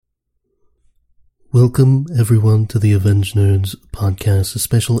Welcome, everyone, to the Avenged Nerds podcast, a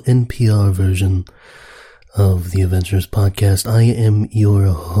special NPR version of the Avengers podcast. I am your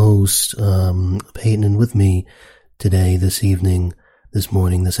host, Peyton, and with me today, this evening, this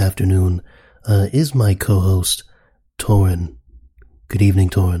morning, this afternoon, is my co-host, Torin. Good evening,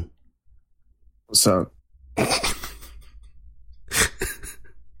 Torin. What's up?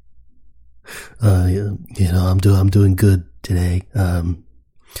 I'm doing good today.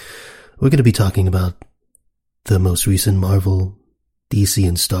 We're going to be talking about the most recent Marvel, DC,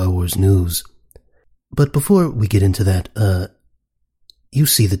 and Star Wars news. But before we get into that, you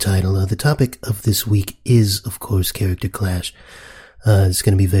see the title. The topic of this week is, of course, Character Clash. It's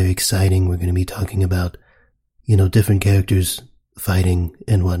going to be very exciting. We're going to be talking about, different characters fighting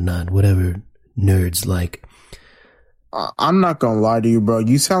and whatnot, whatever nerds like. I'm not going to lie to you, bro.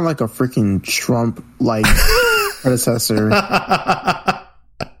 You sound like a freaking Trump, predecessor.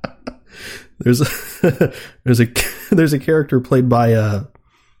 There's a character played by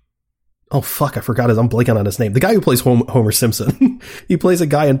oh fuck, I forgot I'm blanking on his name. The guy who plays Homer Simpson. He plays a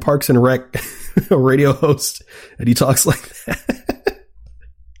guy in Parks and Rec, a radio host, and he talks like that.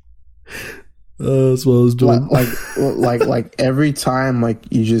 That's what I was doing. Like every time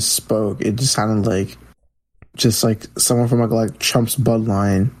you just spoke, it just sounded like someone from like Trump's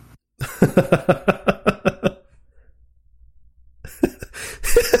bloodline.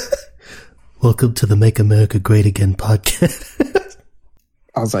 Welcome to the Make America Great Again podcast.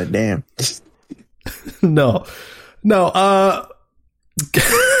 I was like, damn. No.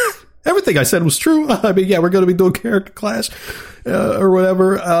 Everything I said was true. I mean, yeah, we're going to be doing Character Clash or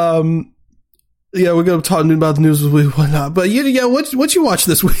whatever. Yeah, we're going to be talking about the news this week, whatnot. But yeah, what you watch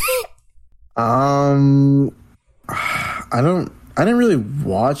this week? I didn't really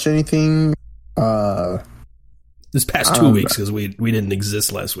watch anything. This past 2 weeks, because we didn't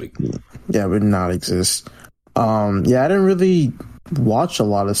exist last week. Yeah, we did not exist. Yeah, I didn't really watch a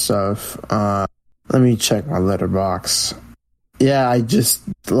lot of stuff. Let me check my letterbox. Yeah,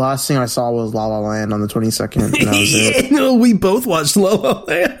 the last thing I saw was La La Land on the 22nd, and that was it. No, we both watched La La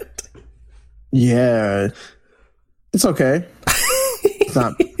Land. Yeah. It's okay. It's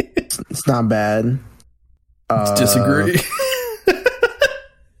not bad. Disagree.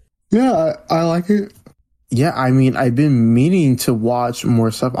 Yeah, I like it. Yeah, I mean, I've been meaning to watch more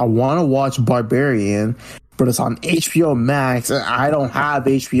stuff. I want to watch Barbarian, but it's on HBO Max, and I don't have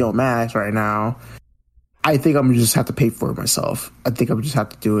HBO Max right now. I think I'm going to just have to pay for it myself. I think I'm just have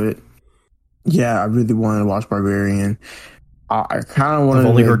to do it. Yeah, I really wanted to watch Barbarian. I kind of wanted to...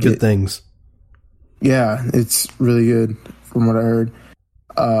 I've only heard good things. Yeah, it's really good from what I heard.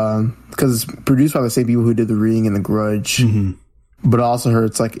 Because it's produced by the same people who did The Ring and The Grudge. Mm-hmm. But I also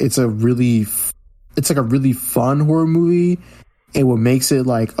heard it's a really fun horror movie, and what makes it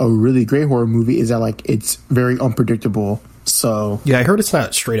like a really great horror movie is that it's very unpredictable. So yeah, I heard it's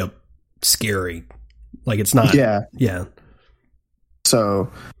not straight up scary. It's not. Yeah.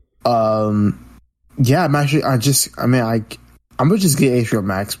 So, yeah, I'm gonna just get HBO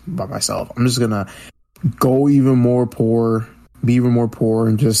Max by myself. I'm just gonna go even more poor, be even more poor,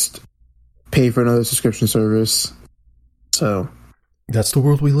 and just pay for another subscription service. So. That's the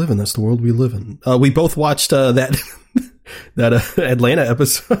world we live in. We both watched that Atlanta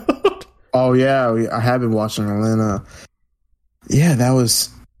episode. Oh yeah, I have been watching Atlanta. Yeah, that was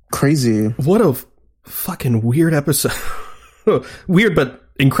crazy. What a fucking weird episode. Weird but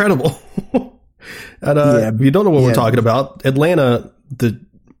incredible. And if you don't know what we're talking about, Atlanta, the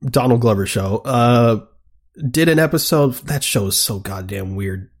Donald Glover show, did an episode. That show is so goddamn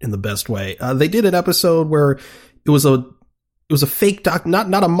weird in the best way. They did an episode where it was a fake doc, not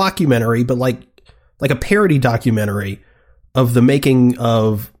a mockumentary, but like a parody documentary of the making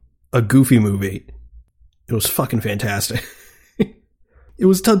of a Goofy movie. It was fucking fantastic. It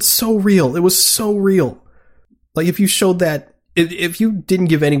was done so real. It was so real. If you showed that, if you didn't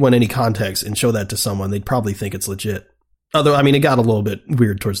give anyone any context and show that to someone, they'd probably think it's legit. Although, I mean, it got a little bit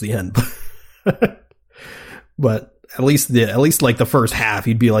weird towards the end, but at least the first half,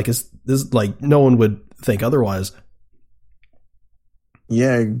 you'd be like, is this no one would think otherwise.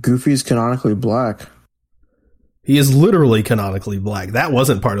 Yeah, Goofy's canonically black. He is literally canonically black. That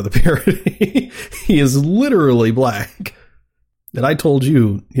wasn't part of the parody. He is literally black. And I told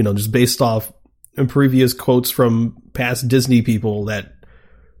you, just based off previous quotes from past Disney people, that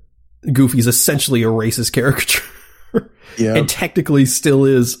Goofy's essentially a racist caricature. Yeah. And technically still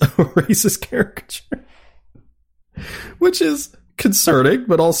is a racist caricature. Which is concerning,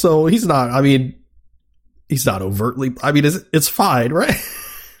 but also he's not overtly. I mean, it's fine, right?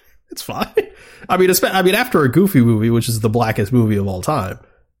 It's fine. I mean, after a Goofy movie, which is the blackest movie of all time.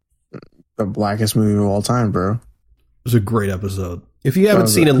 the blackest movie of all time, bro. It was a great episode. If you haven't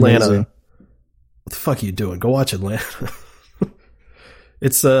seen Atlanta, amazing. What the fuck are you doing? Go watch Atlanta.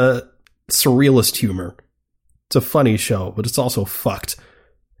 It's a surrealist humor. It's a funny show, but it's also fucked.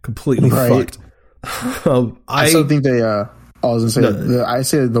 Completely fucked. I still think they, I was going to say, I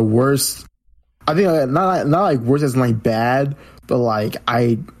say the worst, I think not like worse as in like bad, but like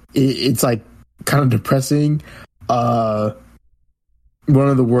it's like kind of depressing. One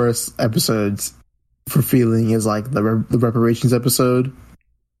of the worst episodes for feeling is like the reparations episode.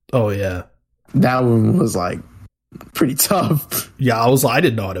 Oh yeah, that one was like pretty tough. Yeah, I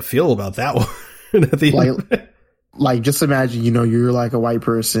didn't know how to feel about that one. Like just imagine, you're like a white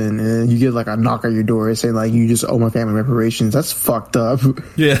person and you get like a knock on your door saying like you just owe my family reparations. That's fucked up.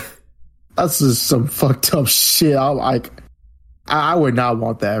 Yeah, that's just some fucked up shit. I would not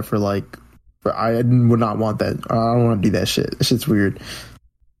want that I would not want that. I don't want to do that shit. That shit's weird.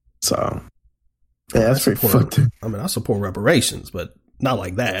 So yeah, that's pretty fucked up. I mean, I support reparations, but not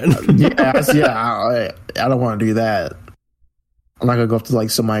like that. I don't want to do that. I'm not gonna go up to like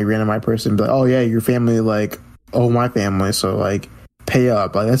somebody random white person and be like, oh yeah, your family like owe my family, so like pay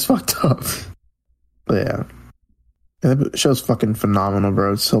up. Like that's fucked up. But yeah. That show's fucking phenomenal,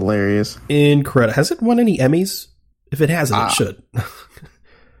 bro. It's hilarious. Incredible. Has it won any Emmys? If it hasn't, it should.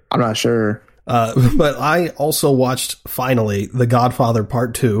 I'm not sure. But I also watched, finally, The Godfather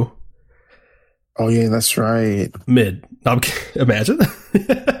Part 2. Oh, yeah, that's right. Imagine.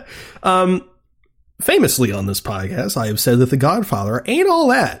 Famously on this podcast, I have said that The Godfather ain't all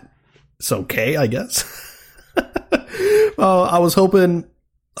that. It's okay, I guess. I was hoping...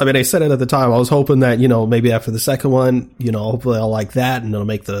 I said it at the time. I was hoping that, maybe after the second one, hopefully I'll like that and it'll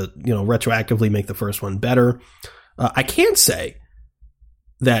make retroactively make the first one better. I can say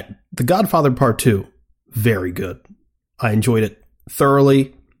that The Godfather Part 2, very good. I enjoyed it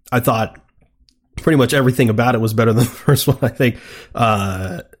thoroughly. I thought pretty much everything about it was better than the first one. I think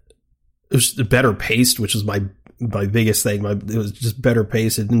it was better paced, which is my biggest thing. It was just better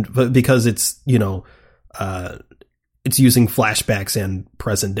paced because it's, it's using flashbacks and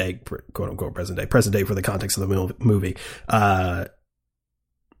present day, quote unquote present day for the context of the movie.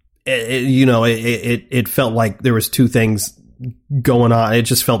 It felt like there was two things going on. It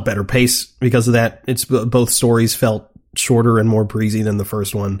just felt better paced because of that. Both stories felt shorter and more breezy than the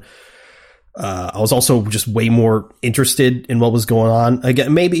first one. I was also just way more interested in what was going on.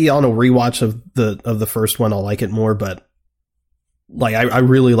 Again, maybe on a rewatch of the first one, I'll like it more, but like, I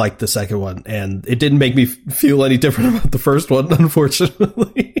really liked the second one, and it didn't make me feel any different about the first one,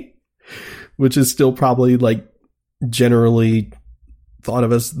 unfortunately, which is still probably like generally thought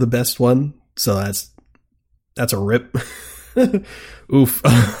of as the best one. So that's a rip. Oof.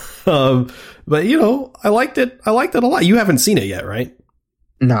 But I liked it. I liked it a lot. You haven't seen it yet, right?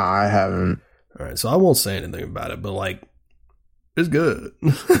 No, I haven't. All right. So I won't say anything about it, but like, it's good.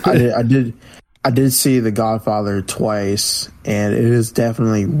 I did see The Godfather twice, and it is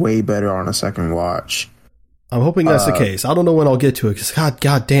definitely way better on a second watch. I'm hoping that's the case. I don't know when I'll get to it because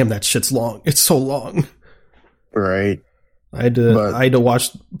God damn, that shit's long. It's so long. Right. I had to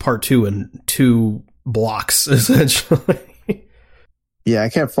watch part 2 in 2 blocks essentially. Yeah, I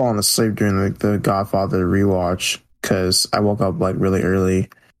kept falling asleep during the Godfather rewatch because I woke up like really early.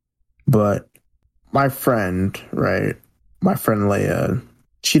 But my friend Leia,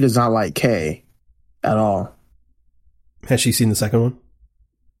 she does not like Kay at all. Has she seen the second one?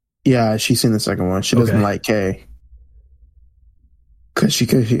 Yeah, she's seen the second one. She doesn't like Kay because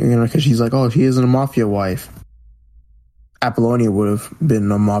she's like, oh, she isn't a mafia wife. Apollonia would have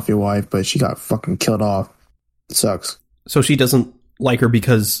been a mafia wife, but she got fucking killed off. It sucks. So she doesn't like her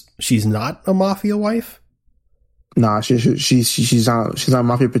because she's not a mafia wife? Nah, she's not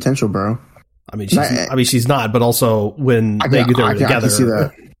mafia potential, bro. She's not, but also when they were together. I can see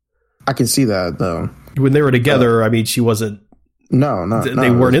that. I can see that though. When they were together, she wasn't. No, they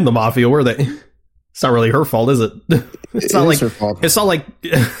weren't in the mafia, were they? It's not really her fault, is it? It's not like her fault. It's not like.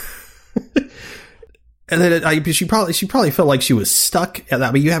 And then she probably felt like she was stuck at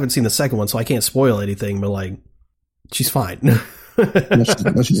that. But you haven't seen the second one, so I can't spoil anything. But like, she's fine. No,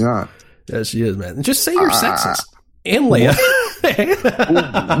 she's not. Yeah, she is, man. Just say you're sexist. And Leia.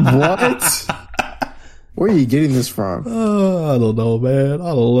 What? Where are you getting this from? I don't know, man. I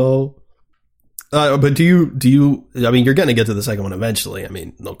don't know. But do you? You're going to get to the second one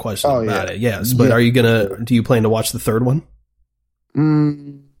eventually. No question about it. Yes, but are you do you plan to watch the third one?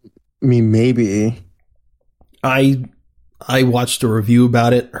 Maybe. I watched a review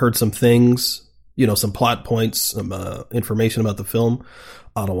about it, heard some things, some plot points, some information about the film.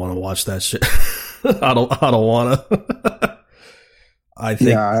 I don't want to watch that shit. I don't want to. I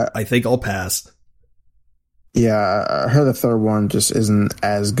think I'll pass. Yeah, I heard the third one just isn't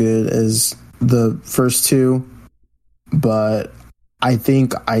as good as the first two, but I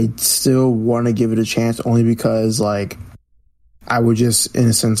think I still want to give it a chance only because, like, I would just, in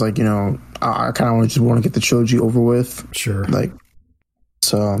a sense, like, you know, I kind of just want to get the trilogy over with. Sure. Like,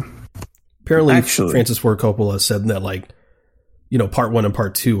 so. Apparently, Francis Ford Coppola said that, like, you know, part 1 and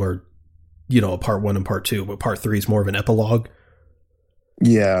part 2 are, you know, part 1 and part 2, but part 3 is more of an epilogue.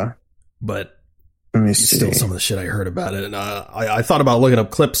 Yeah. But let me see. Still some of the shit I heard about it. And I thought about looking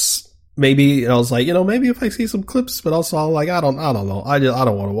up clips, maybe, and I was like, you know, maybe if I see some clips, but also like, I don't know. I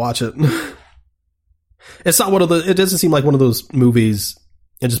don't want to watch it. It's not one of it doesn't seem like one of those movies,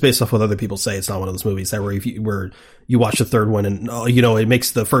 and just based off what other people say, it's not one of those movies that where you watch the third one and, you know, it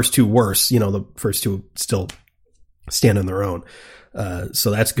makes the first two worse. You know, the first two still stand on their own.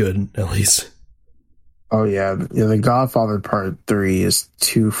 So that's good, at least. Oh yeah, The Godfather Part 3 is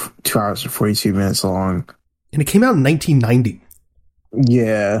 2 hours and 42 minutes long, and it came out in 1990.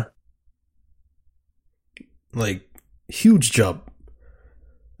 Yeah, like huge jump.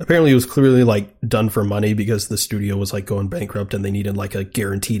 Apparently, it was clearly like done for money because the studio was like going bankrupt and they needed like a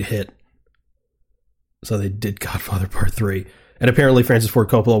guaranteed hit. So they did Godfather Part 3, and apparently Francis Ford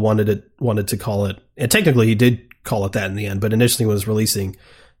Coppola wanted to call it, and technically he did call it that in the end. But initially, when it was releasing,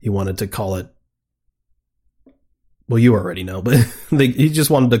 he wanted to call it. Well, you already know, but he just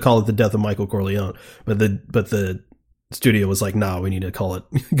wanted to call it The Death of Michael Corleone. But the studio was like, "Nah, we need to call it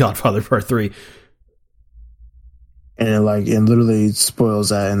Godfather Part 3." And it literally spoils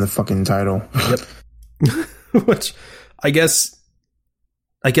that in the fucking title. Yep. Which I guess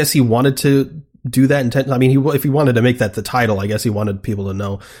he wanted to do that intent. I mean, if he wanted to make that the title, I guess he wanted people to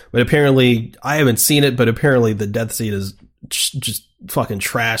know. But apparently, I haven't seen it. But apparently, the death scene is just fucking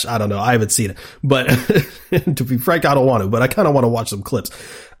trash. I don't know. I haven't seen it, but to be frank, I don't want to, but I kind of want to watch some clips.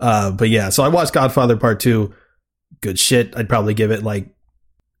 But yeah, so I watched Godfather Part 2. Good shit. I'd probably give it like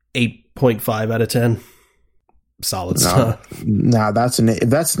 8.5 out of 10. Solid stuff. Nah, if that's an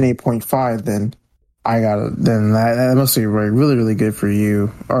 8.5, then then that must be really, really good for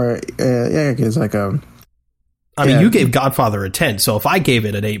you. Or yeah, it's like I mean, you gave Godfather a 10, so if I gave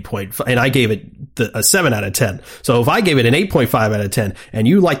it an 8.5, and I gave it a 7 out of 10, so if I gave it an 8.5 out of 10, and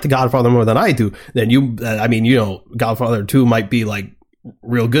you like the Godfather more than I do, then I mean, you know, Godfather 2 might be like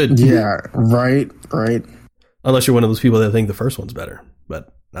real good. Yeah, right. Unless you're one of those people that think the first one's better,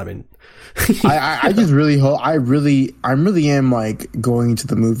 but I mean, I just really hope, I really am like going into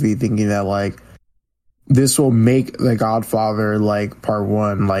the movie thinking that like this will make The Godfather like Part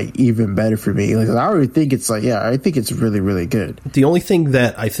 1 like even better for me. Like I already think it's like, yeah, I think it's really, really good. The only thing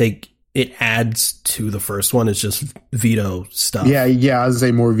that I think it adds to the first one is just Vito stuff. Yeah, I was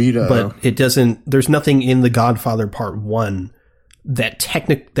say more Vito, but it doesn't. There's nothing in The Godfather Part 1 that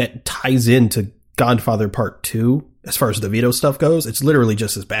ties into Godfather Part 2 as far as the Vito stuff goes. It's literally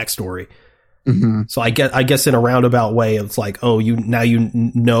just his backstory. Mm-hmm. So I guess in a roundabout way, it's like, oh, you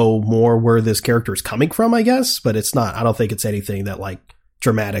know more where this character is coming from, I guess, but it's not. I don't think it's anything that like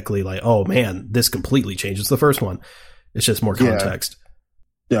dramatically like, oh man, this completely changes the first one. It's just more context.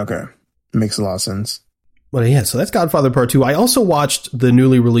 Yeah, okay. Makes a lot of sense. But yeah, so that's Godfather Part 2. I also watched the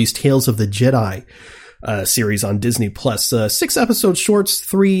newly released Tales of the Jedi series on Disney Plus. 6 episode shorts,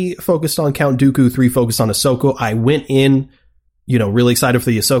 3 focused on Count Dooku, 3 focused on Ahsoka. I went in, you know, really excited for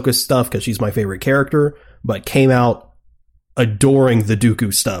the Ahsoka stuff because she's my favorite character, but came out adoring the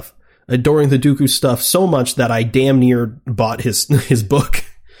Dooku stuff. Adoring the Dooku stuff so much that I damn near bought his book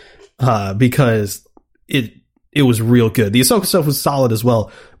because it was real good. The Ahsoka stuff was solid as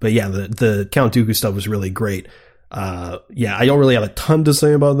well, but yeah, the Count Dooku stuff was really great. Yeah, I don't really have a ton to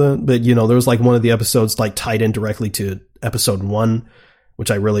say about that, but you know, there was like one of the episodes like tied in directly to episode 1,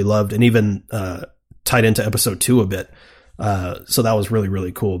 which I really loved, and even tied into episode 2 a bit. So that was really,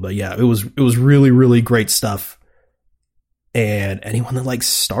 really cool. But yeah, it was really, really great stuff. And anyone that likes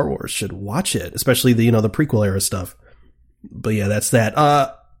Star Wars should watch it, especially the prequel era stuff. But yeah, that's that.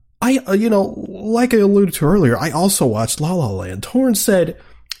 Like I alluded to earlier, I also watched La La Land. Torrance said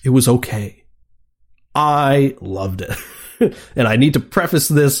it was okay. I loved it. And I need to preface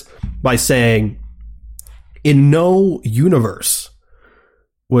this by saying, in no universe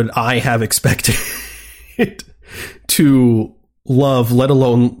would I have expected to love, let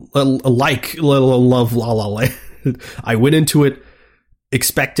alone love La La Land. I went into it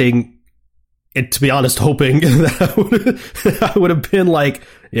expecting it, to be honest, hoping that I would have been like,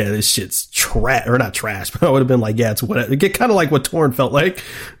 yeah, this shit's trash, or not trash, but I would have been like, yeah, it's what get kind of like what Torn felt like.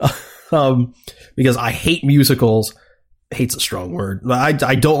 Because I hate musicals. Hate's a strong word. I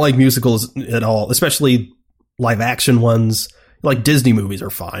don't like musicals at all, especially live action ones. Like Disney movies are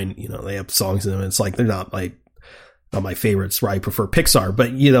fine. You know, they have songs in them. It's like, they're not my favorites, where I prefer Pixar,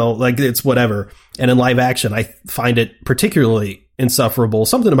 but you know, like it's whatever. And in live action, I find it particularly insufferable.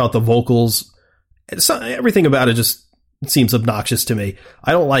 Something about the vocals, everything about it just seems obnoxious to me.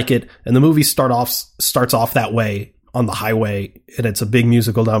 I don't like it. And the movie starts off that way on the highway, and it's a big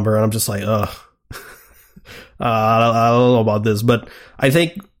musical number, and I'm just like, ugh. I don't know about this, but I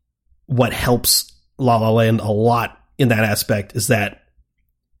think what helps La La Land a lot in that aspect is that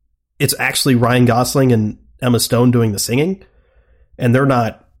it's actually Ryan Gosling and Emma Stone doing the singing, and they're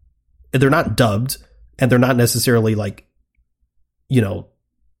not dubbed, and they're not necessarily like, you know,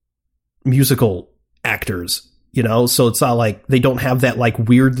 musical actors, you know, so it's not like they don't have that like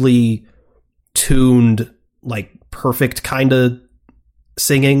weirdly tuned, like perfect kind of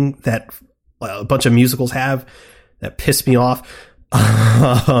singing that a bunch of musicals have that piss me off.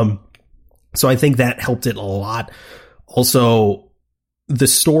 So I think that helped it a lot. Also, the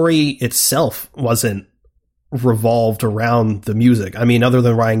story itself wasn't revolved around the music. I mean, other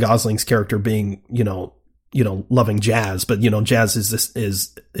than Ryan Gosling's character being, you know, loving jazz, but you know, jazz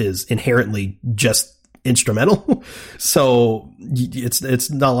is inherently just instrumental. So it's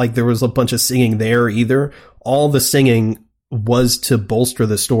not like there was a bunch of singing there either. All the singing was to bolster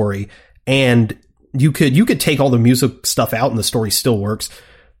the story, and you could take all the music stuff out and the story still works,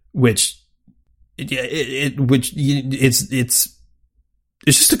 which it's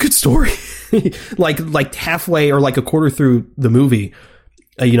just a good story. like halfway or like a quarter through the movie,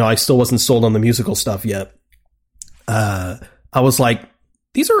 you know, I still wasn't sold on the musical stuff yet. I was like,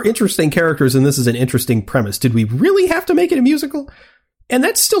 these are interesting characters and this is an interesting premise. Did we really have to make it a musical? And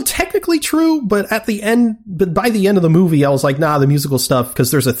that's still technically true, but by the end of the movie, I was like, nah, the musical stuff,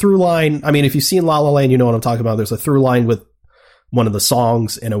 because there's a through line. I mean, if you've seen La La Land, you know what I'm talking about. There's a through line with one of the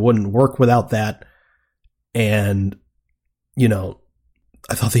songs, and it wouldn't work without that. And, you know,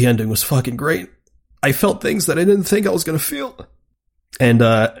 I thought the ending was fucking great. I felt things that I didn't think I was going to feel. And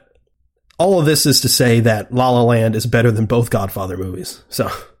all of this is to say that La La Land is better than both Godfather movies.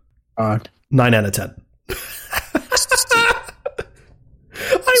 So, 9 out of 10.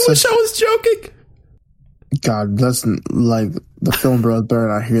 I wish I was joking. God, that's like the film bros better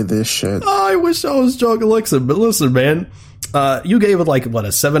not hear this shit. Oh, I wish I was joking. Listen, man. You gave it like, what,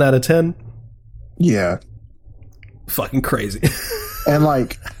 a 7 out of 10? Yeah. Fucking crazy. And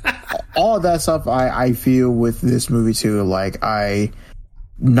like all of that stuff I feel with this movie too. Like, I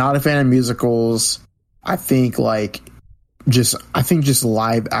not a fan of musicals. I think just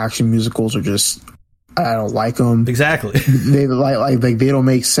live action musicals are just, I don't like them. Exactly. They like they don't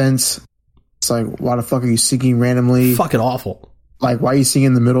make sense. It's like, why the fuck are you singing randomly? Fucking awful. Like, why are you singing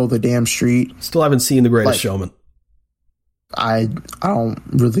in the middle of the damn street? Still haven't seen The Greatest Showman. I don't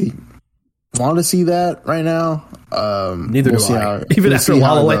really want to see that right now. Neither do I. Even after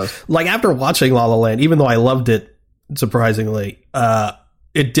La La Land, like after watching La La Land, even though I loved it, surprisingly,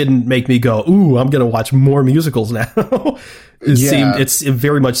 it didn't make me go, "Ooh, I'm going to watch more musicals now." It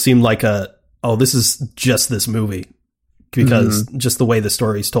very much seemed like this is just this movie, because just the way the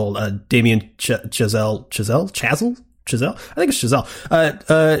story's told. Damien Chazelle, I think it's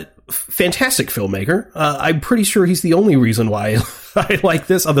Chazelle. Fantastic filmmaker. I'm pretty sure he's the only reason why I like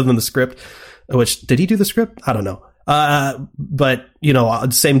this, other than the script. Which, did he do the script? I don't know. But you know,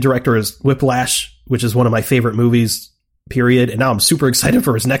 same director as Whiplash, which is one of my favorite movies. Period. And now I'm super excited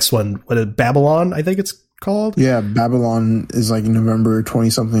for his next one. What, Babylon? I think it's called. Yeah, Babylon is like November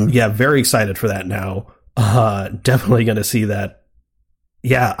 20-something. Yeah, very excited for that now. Definitely going to see that.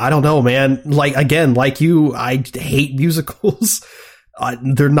 Yeah, I don't know, man. Like, again, like you, I hate musicals.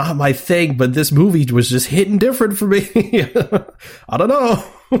 They're not my thing, but this movie was just hitting different for me. I don't know.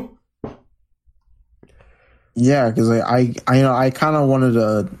 Yeah, because I kind of wanted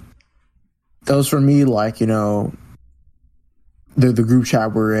to. That was for me, like, you know, the group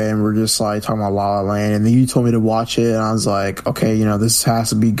chat we're in, we're just like talking about La La Land, and then you told me to watch it, and I was like, okay, you know, this has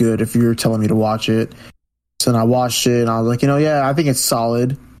to be good if you're telling me to watch it. So then I watched it, and I was like, you know, yeah, I think it's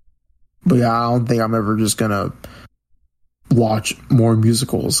solid, but yeah, I don't think I'm ever just gonna watch more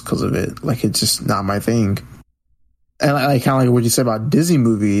musicals because of it. Like, it's just not my thing. And like, kind of like what you said about Disney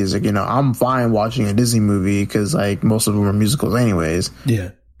movies, like, you know, I'm fine watching a Disney movie because like most of them are musicals anyways.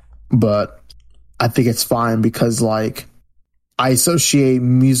 Yeah. But I think it's fine because like I associate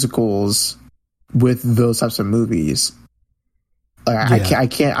musicals with those types of movies. Like, I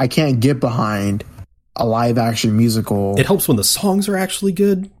can't get behind a live action musical. It helps when the songs are actually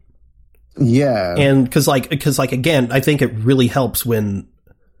good. Yeah. And because again, I think it really helps when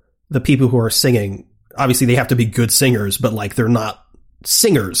the people who are singing, obviously they have to be good singers, but like they're not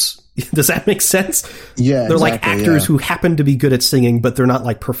singers. Does that make sense? Yeah, they're like actors who happen to be good at singing, but they're not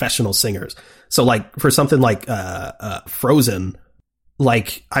like professional singers. So like for something like Frozen,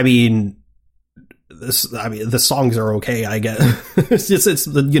 like the songs are okay, I guess. it's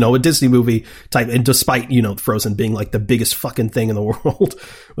a Disney movie type, and despite Frozen being like the biggest fucking thing in the world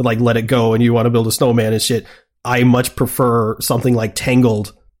with like Let It Go and You Want to Build a Snowman and shit, I much prefer something like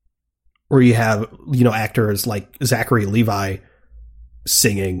Tangled, where you have actors like Zachary Levi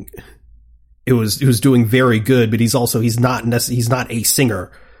singing. It was doing very good, but he's not a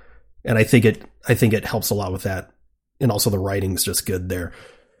singer, and I think it helps a lot with that, and also the writing's just good there.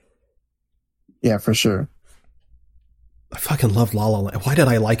 Yeah, for sure. I fucking love La La Land. Why did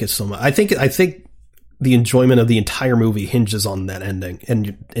I like it so much? I think the enjoyment of the entire movie hinges on that ending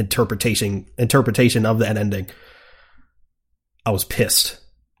and interpretation of that ending. I was pissed,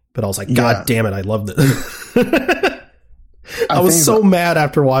 but I was like, God damn it, I loved it. I was so mad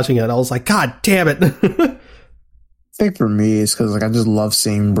after watching it. I was like, God damn it. I think for me, it's because like I just love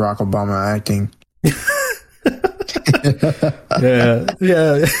seeing Barack Obama acting.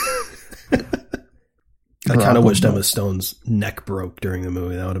 Yeah. I kind of wished Emma Stone's neck broke during the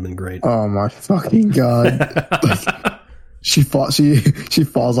movie. That would have been great. Oh my fucking God. She falls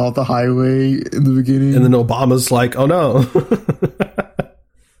off the highway in the beginning. And then Obama's like, oh no.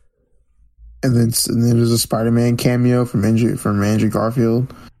 And then there's a Spider-Man cameo from Andrew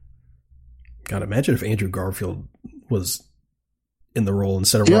Garfield. God, imagine if Andrew Garfield was in the role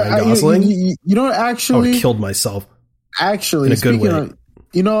instead of Ryan Gosling. You know what, actually? I would have killed myself. Actually, in a good way.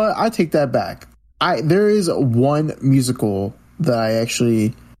 You know what? I take that back. There is one musical that I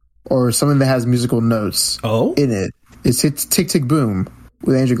actually, or something that has musical notes in it. It's Tick, Tick, Boom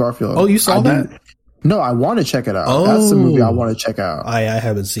with Andrew Garfield. Oh, you saw that? No, I want to check it out. That's the movie I want to check out. I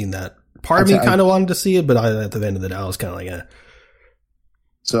haven't seen that. Part of me kind of wanted to see it, but at the end of the day, I was kind of like, eh.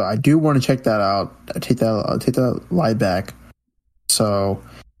 So I do want to check that out. I'll take that lie back. So,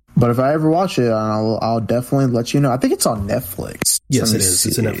 but if I ever watch it, I'll definitely let you know. I think it's on Netflix. Yes, it is.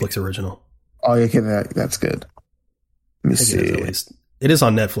 It's a Netflix original. Oh, okay, that's good. Let me see. It is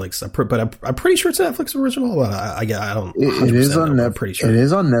on Netflix, but I'm pretty sure it's a Netflix original. But I don't. It is on Netflix. I'm pretty sure it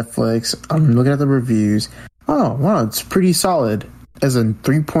is on Netflix. I'm looking at the reviews. Oh, wow, it's pretty solid. As a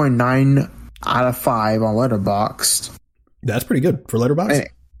 3.9 out of 5 on Letterboxd. That's pretty good for Letterboxd.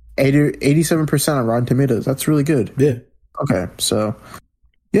 87% on Rotten Tomatoes. That's really good. Yeah. Okay, so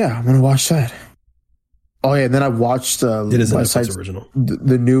yeah, I'm gonna watch that. Oh yeah, and then I watched. It is a Netflix original.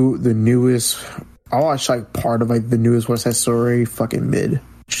 The newest. I watched like part of like the newest West Side Story. Fucking mid.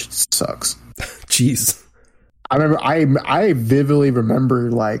 Shit sucks. Jeez. I remember. I vividly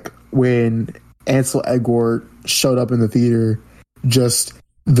remember like when Ansel Elgort showed up in the theater. Just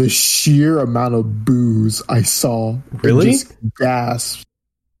the sheer amount of boos I saw. Really? Just gasped.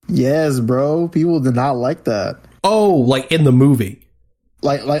 Yes, bro. People did not like that. Oh, like in the movie.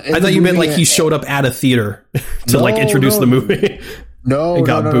 Like I thought you meant like he showed up at a theater to introduce the movie. No,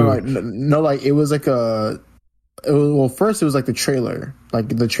 like it was like first it was like the trailer. Like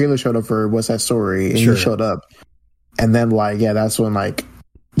the trailer showed up for West Side Story and he showed up. And then that's when like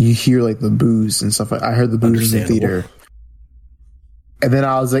you hear like the boos and stuff. I heard the boos in the theater. And then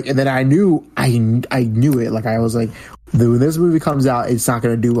I was like, and then I knew it. Like I was like, when this movie comes out, it's not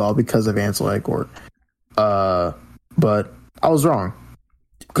going to do well because of Ansel Elgort. But I was wrong.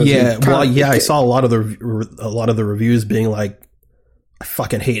 Yeah, I saw a lot of the reviews being like, I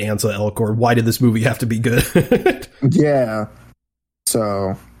fucking hate Ansel Elgort. Why did this movie have to be good? Yeah.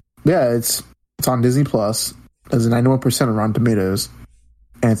 So yeah, it's on Disney Plus. There's a 91% on Rotten Tomatoes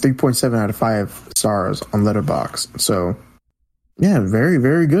and 3.7 out of 5 stars on Letterboxd. So. Yeah, very,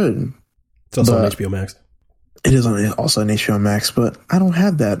 very good. It's also on HBO Max. It is also on HBO Max, but I don't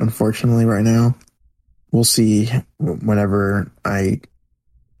have that, unfortunately, right now. We'll see whenever I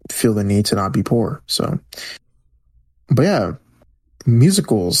feel the need to not be poor. So, but yeah,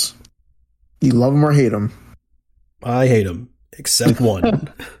 musicals. You love them or hate them? I hate them, except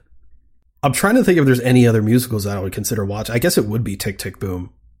one. I'm trying to think if there's any other musicals that I would consider watching. I guess it would be Tick, Tick,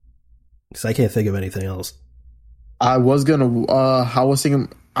 Boom, because I can't think of anything else. I was thinking.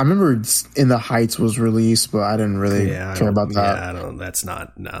 I remember In the Heights was released, but I didn't really care about that. Yeah, I don't. That's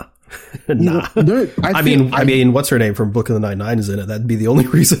not. Nah. I mean, what's her name from Brooklyn Nine-Nine is in it. That'd be the only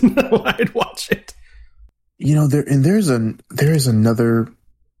reason why I'd watch it. There's another.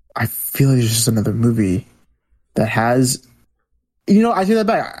 I feel like there's just another movie that has. I take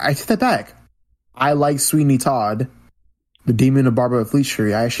that back. I like Sweeney Todd, The Demon of Barbara Fleet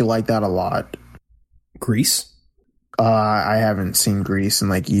Street. I actually like that a lot. Grease. I haven't seen Grease in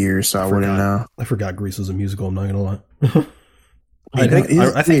like years, so I wouldn't know. I forgot Grease was a musical. I'm not gonna lie.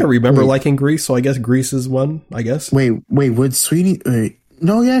 I think I remember liking Grease, so I guess Grease is one. I guess. Wait, would Sweeney?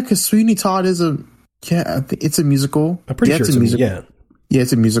 No, yeah, because Sweeney Todd is it's a musical. I'm pretty sure it's a musical. Yeah,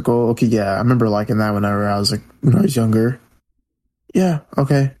 it's a musical. Okay, yeah, I remember liking that when I was younger. Yeah,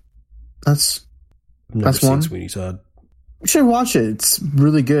 okay, that's seen one. Sweeney Todd. You should watch it. It's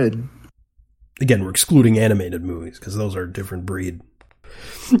really good. Again, we're excluding animated movies because those are a different breed.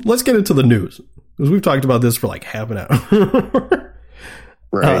 Let's get into the news, because we've talked about this for like half an hour.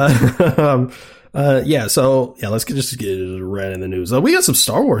 Right. Let's just get right in the news. We got some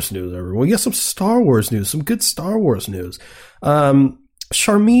Star Wars news, everyone. We got some Star Wars news, some good Star Wars news.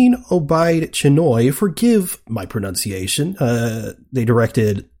 Sharmeen Obaid-Chinoy, forgive my pronunciation. They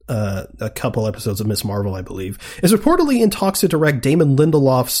directed a couple episodes of Ms. Marvel, I believe, is reportedly in talks to direct Damon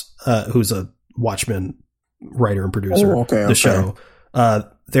Lindelof's, who's a Watchmen writer and producer, the show,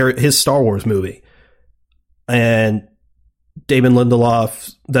 his Star Wars movie. And Damon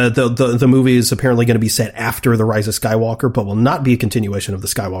Lindelof, the movie is apparently going to be set after The Rise of Skywalker, but will not be a continuation of the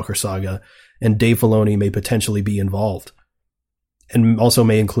Skywalker saga. And Dave Filoni may potentially be involved, and also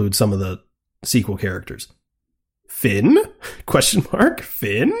may include some of the sequel characters. Finn? Question mark?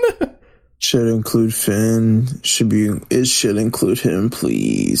 Finn? Should include Finn. It should include him,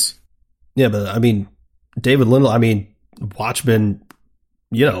 please. Yeah, but I mean, David Lindelof, Watchmen,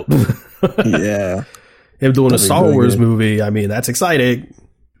 yeah. Him doing a Star Wars movie, that's exciting.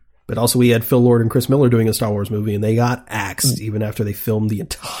 But also we had Phil Lord and Chris Miller doing a Star Wars movie, and they got axed even after they filmed the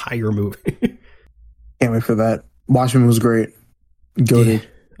entire movie. Can't wait for that. Watchmen was great. Goated.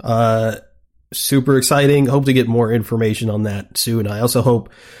 Super exciting. Hope to get more information on that soon. I also hope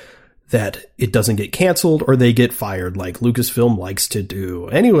that it doesn't get canceled or they get fired like Lucasfilm likes to do.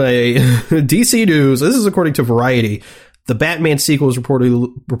 Anyway, DC news. This is according to Variety. The Batman sequel is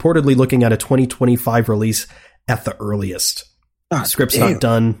reportedly looking at a 2025 release at the earliest. Script's not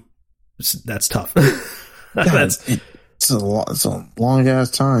done. That's tough. It's a long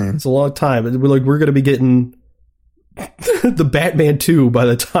ass time. It's a long time. We're going to be getting the Batman 2 by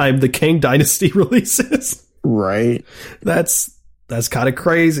the time the Kang Dynasty releases. Right. That's kind of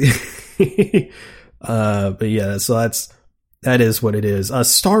crazy. But yeah, so that is what it is.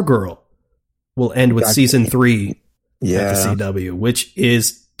 Stargirl will end with season 3 at the CW, which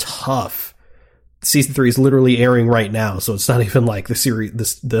is tough. Season 3 is literally airing right now, so it's not even like the series.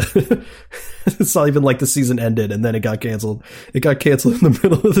 It's not even like the season ended and then it got canceled. It got canceled in the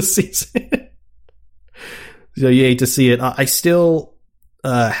middle of the season. So you hate to see it. I still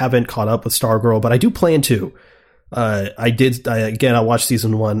haven't caught up with Stargirl, but I do plan to. I watched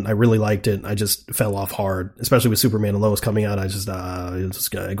season 1. I really liked it. I just fell off hard, especially with Superman and Lois coming out. I just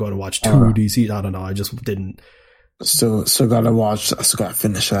gonna go and watch 2 DC. I don't know. I just didn't. Still gotta watch. I still gotta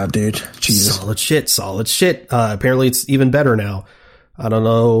finish that, dude. Jesus. Solid shit. Apparently it's even better now. I don't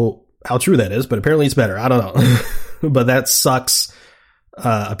know how true that is, but apparently it's better. I don't know. But that sucks.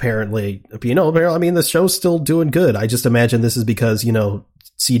 Apparently, the show's still doing good. I just imagine this is because,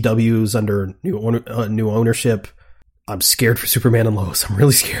 CW's under new ownership. I'm scared for Superman and Lois. I'm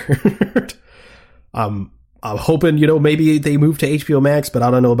really scared. I'm hoping, maybe they move to HBO Max, but I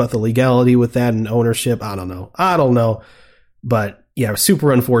don't know about the legality with that and ownership. I don't know. But yeah,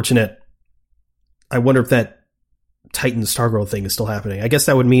 super unfortunate. I wonder if that Titans Stargirl thing is still happening. I guess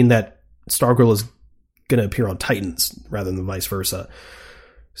that would mean that Stargirl is going to appear on Titans rather than vice versa.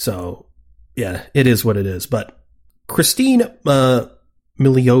 So yeah, it is what it is. But Christine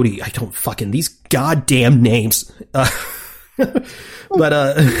Milioti, I don't fucking these goddamn names. Has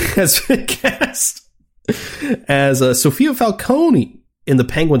been cast as Sophia Falcone in the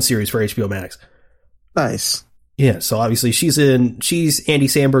Penguin series for HBO Max. Nice. Yeah, so obviously she's Andy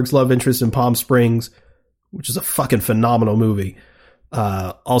Samberg's love interest in Palm Springs, which is a fucking phenomenal movie.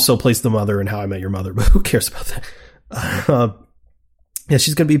 Also plays the mother in How I Met Your Mother, but who cares about that? Yeah,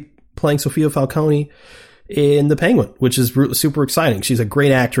 she's going to be playing Sophia Falcone in The Penguin, which is super exciting. She's a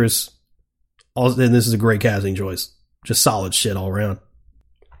great actress. And this is a great casting choice. Just solid shit all around.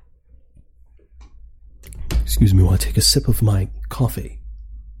 Excuse me while I take a sip of my coffee.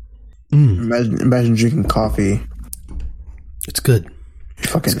 Imagine drinking coffee. It's good.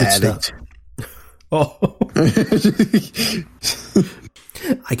 Fucking it's good addict. Oh.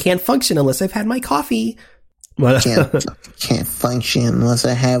 I can't function unless I've had my coffee. Can't function unless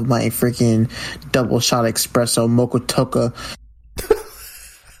I have my freaking double shot espresso mocha toka.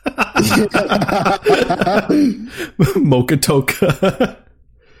 Mocha toka.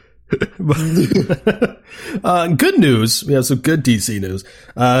 Good news. We have some good DC news.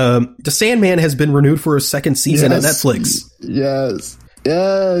 The Sandman has been renewed for a second season at Netflix. Yes.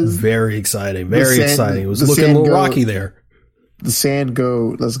 Very exciting. Very exciting. It was looking a little rocky there. the Sand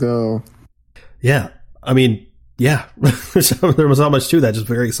Goat. Let's go. Yeah. I mean, yeah. There was not much to that. Just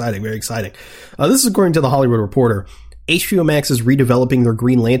very exciting. Very exciting. This is according to the Hollywood Reporter. HBO Max is redeveloping their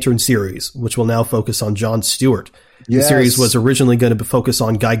Green Lantern series, which will now focus on Jon Stewart. Yes. The series was originally going to focus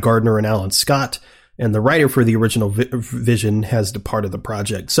on Guy Gardner and Alan Scott, and the writer for the original vision has departed the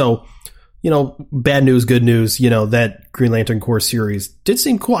project. So, bad news, good news, that Green Lantern Corps series did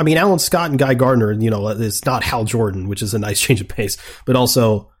seem cool. I mean, Alan Scott and Guy Gardner, it's not Hal Jordan, which is a nice change of pace, but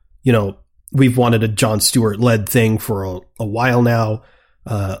also, we've wanted a Jon Stewart-led thing for a while now.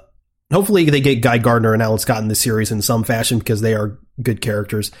 Hopefully they get Guy Gardner and Alan Scott in this series in some fashion because they are good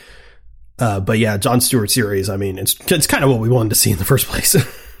characters. But yeah, Jon Stewart series, I mean, it's kind of what we wanted to see in the first place.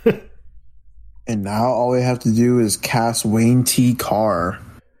 And now all we have to do is cast Wayne T. Carr.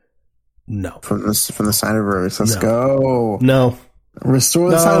 No. From the Snyderverse. Let's go. No. Restore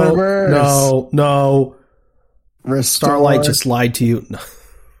the Snyderverse. No. Restore. Starlight just lied to you.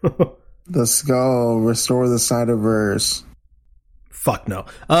 No. Let's go. Restore the Snyderverse. Fuck no.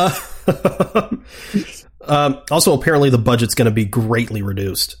 Also, apparently the budget's going to be greatly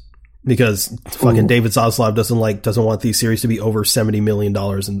reduced because fucking David Zaslav doesn't want these series to be over $70 million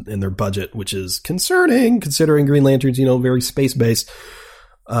in their budget, which is concerning considering Green Lantern's, very space-based.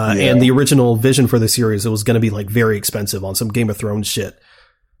 And the original vision for the series, it was going to be like very expensive on some Game of Thrones shit.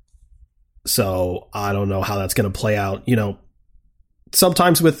 So I don't know how that's going to play out.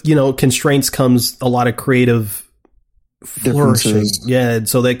 Sometimes with, constraints comes a lot of creative flourishing. Yeah,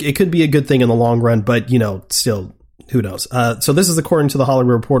 so that it could be a good thing in the long run, but still, who knows? So this is according to the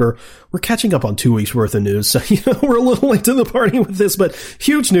Hollywood Reporter. We're catching up on 2 weeks worth of news, so we're a little late to the party with this, but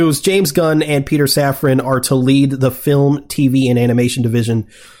huge news. James Gunn and Peter Safran are to lead the film, TV, and animation division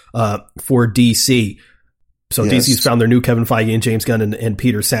for DC. So yes. DC's found their new Kevin Feige and James Gunn and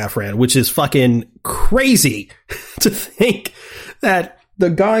Peter Safran, which is fucking crazy to think that the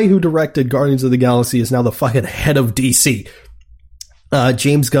guy who directed Guardians of the Galaxy is now the fucking head of DC.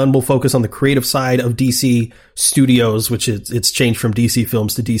 James Gunn will focus on the creative side of DC Studios, which it's changed from DC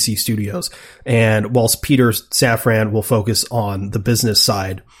Films to DC Studios. And whilst Peter Safran will focus on the business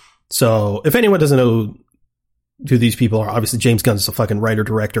side. So if anyone doesn't know who these people are, obviously James Gunn is a fucking writer,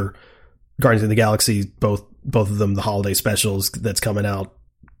 director, Guardians of the Galaxy, both of them, the holiday specials that's coming out.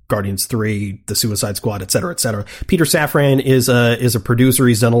 Guardians 3, The Suicide Squad, et cetera, et cetera. Peter Safran is a producer.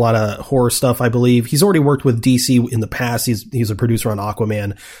 He's done a lot of horror stuff, I believe. He's already worked with DC in the past. He's a producer on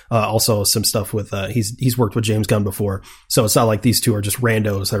Aquaman. Also some stuff with, he's worked with James Gunn before. So it's not like these two are just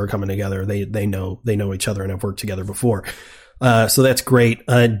randos that are coming together. They know each other and have worked together before. So that's great.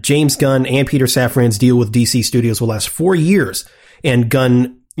 James Gunn and Peter Safran's deal with DC Studios will last 4 years, and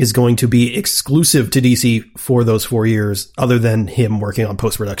Gunn is going to be exclusive to DC for those 4 years, other than him working on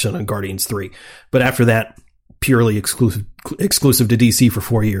post-production on Guardians 3. But after that, purely exclusive to DC for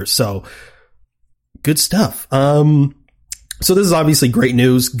 4 years. So good stuff. So this is obviously great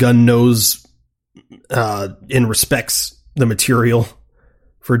news. Gunn knows, and respects the material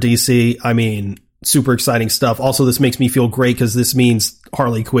for DC. I mean, super exciting stuff. Also, this makes me feel great because this means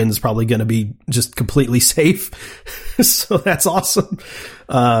Harley Quinn's probably going to be just completely safe. So that's awesome.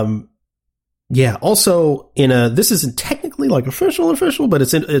 Yeah. Also, this isn't technically like official, but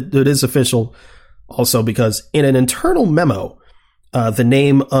it is official also because in an internal memo, the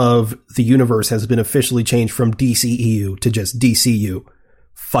name of the universe has been officially changed from DCEU to just DCU.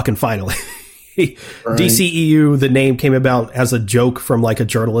 Fucking finally. Right. DCEU, the name came about as a joke from like a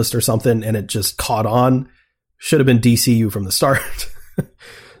journalist or something, and it just caught on. Should have been DCU from the start.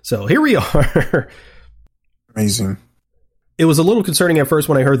 So here we are. Amazing. It was a little concerning at first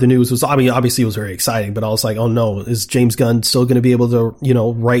when I heard the news. Obviously it was very exciting, but I was like, oh no, is James Gunn still going to be able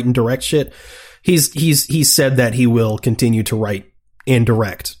to, write and direct shit? He's said that he will continue to write and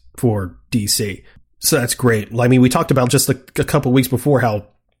direct for DC. So that's great. I mean, we talked about just a couple weeks before how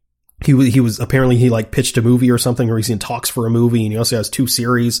he was apparently he like pitched a movie or something, or he's in talks for a movie, and he also has 2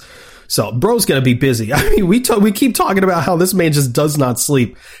 series. So bro's going to be busy. I mean, we keep talking about how this man just does not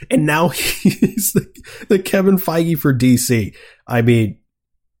sleep, and now he's the Kevin Feige for DC. I mean,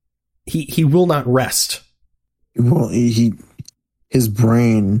 he will not rest. Well, his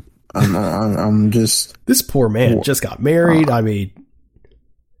brain. I'm just this poor man just got married. I mean,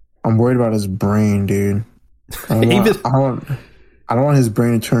 I'm worried about his brain, dude. I don't want his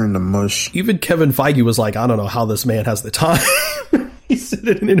brain to turn into mush. Even Kevin Feige was like, I don't know how this man has the time. He said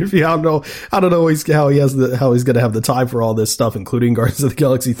in an interview, I don't know how he's going to have the time for all this stuff, including Guardians of the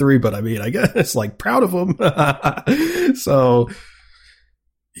Galaxy 3. But I mean, I guess like proud of him. So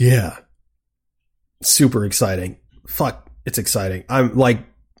yeah, super exciting. Fuck, it's exciting. I'm like,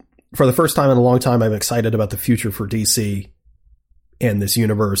 for the first time in a long time, I'm excited about the future for DC and this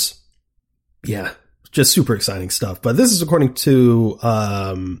universe. Yeah, just super exciting stuff. But this is according to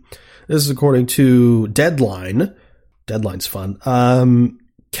Deadline. Deadline's fun.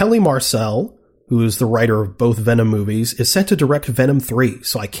 Kelly Marcel, who is the writer of both Venom movies, is set to direct Venom 3.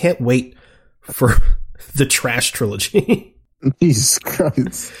 So I can't wait for the trash trilogy. Jesus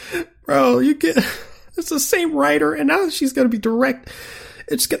Christ. Bro, it's the same writer, and now she's going to be direct.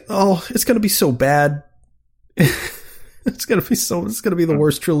 It's going to be so bad. It's going to be the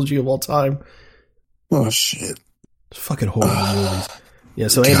worst trilogy of all time. Oh shit. It's fucking horrible movies. Yeah,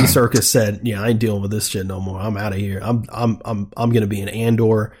 so Andy Serkis said, "Yeah, I ain't dealing with this shit no more. I'm out of here. I'm going to be in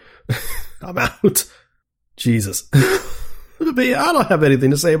Andor. I'm out." Jesus. But yeah, I don't have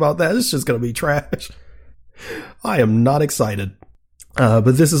anything to say about that. It's just going to be trash. I am not excited.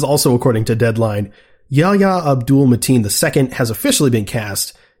 But this is also according to Deadline. Yahya Abdul-Mateen II has officially been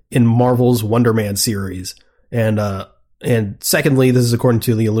cast in Marvel's Wonder Man series. And secondly, this is according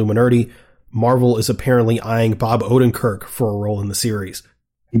to the Illuminati, Marvel is apparently eyeing Bob Odenkirk for a role in the series.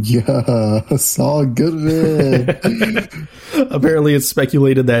 Yeah, Saul Goodman. Apparently it's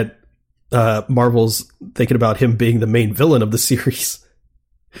speculated that Marvel's thinking about him being the main villain of the series.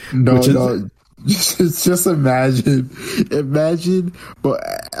 No. Just imagine, but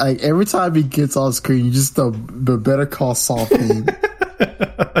like every time he gets on screen, just the Better Call Saul theme.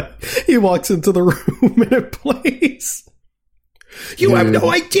 He walks into the room and it plays. You have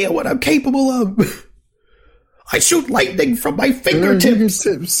no idea what I'm capable of. I shoot lightning from my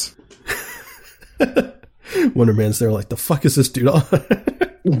fingertips. Wonder Man's there like, the fuck is this dude on?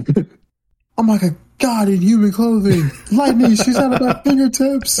 I'm like a god in human clothing. Lightning shoots out of my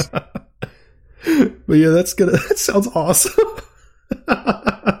fingertips. But yeah, that sounds awesome.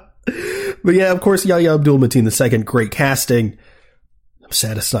 But yeah, of course, Yahya Abdul-Mateen II, great casting. I'm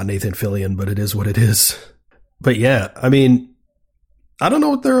sad it's not Nathan Fillion, but it is what it is. But yeah, I mean, I don't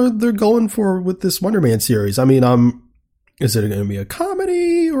know what they're going for with this Wonder Man series. I mean, is it going to be a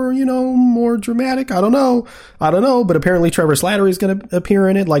comedy or, more dramatic? I don't know. But apparently Trevor Slattery is going to appear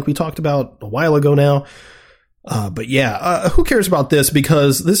in it, like we talked about a while ago now. But yeah, who cares about this?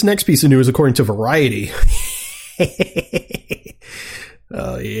 Because this next piece of news, according to Variety,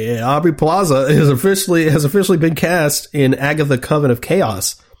 yeah, Aubrey Plaza has officially been cast in Agatha Coven of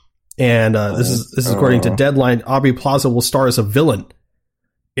Chaos, and this is according to Deadline. Aubrey Plaza will star as a villain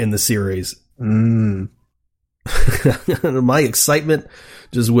in the series. My excitement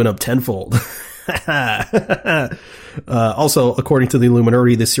just went up tenfold. Also, according to the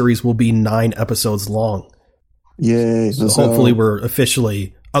Illuminati, the series will be 9 episodes long. Yay. So hopefully we're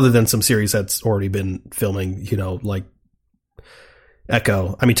officially, other than some series that's already been filming, like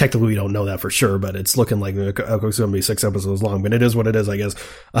Echo. I mean, technically we don't know that for sure, but it's looking like Echo's going to be 6 episodes long, but it is what it is, I guess.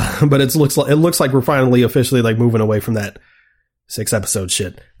 But it looks like we're finally officially like moving away from that 6 episode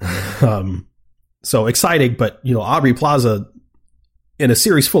shit. So exciting, but Aubrey Plaza in a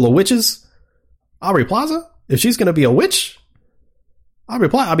series full of witches. Aubrey Plaza, if she's going to be a witch, Aubrey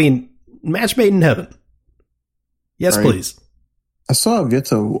Plaza, I mean, match made in heaven. Yes, right. Please. I still have yet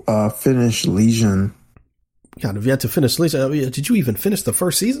to finish Legion. God, have yet to finish Legion? Did you even finish the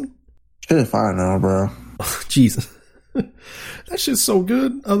first season? Shit, if I know, bro. Oh, Jesus. That shit's so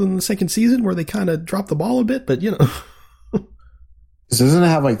good, other than the second season where they kind of dropped the ball a bit, but Doesn't it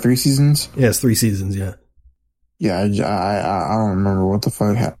have like 3 seasons? Yeah, it's 3 seasons, yeah. Yeah, I don't remember what the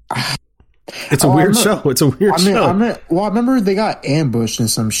fuck happened. It's a weird show. It's a weird show. I remember they got ambushed in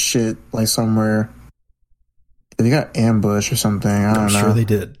some shit, like somewhere. They got ambushed or something. I don't know. I'm sure they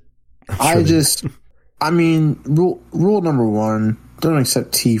did. Rule number 1, don't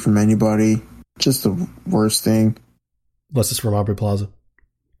accept tea from anybody. Just the worst thing. Unless it's from Aubrey Plaza.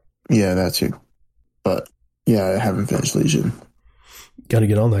 Yeah, that too. But yeah, I haven't finished Legion. Gotta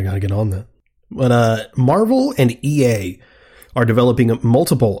get on that. But Marvel and EA are developing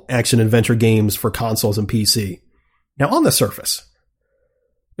multiple action-adventure games for consoles and PC. Now, on the surface,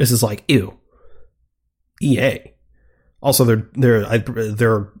 this is like, ew. EA. Also,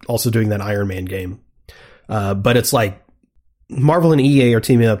 they're also doing that Iron Man game. But it's like Marvel and EA are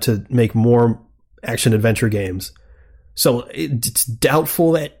teaming up to make more action-adventure games. So it's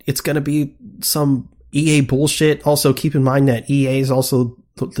doubtful that it's going to be some EA bullshit. Also, keep in mind that EA is also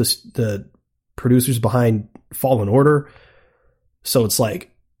the producers behind Fallen Order. So it's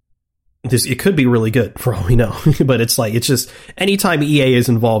like this. It could be really good for all we know, but it's just anytime EA is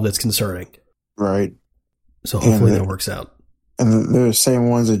involved, it's concerning. Right. So hopefully that works out. And they're the same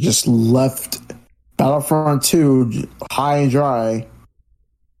ones that just left Battlefront 2 high and dry.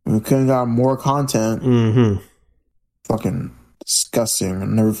 We couldn't got more content. Mm-hmm. Fucking disgusting. I'll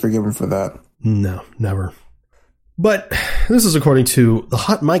never forgive them for that. No, never. But this is according to the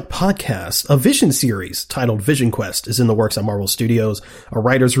Hot Mike podcast. A Vision series titled Vision Quest is in the works at Marvel Studios. A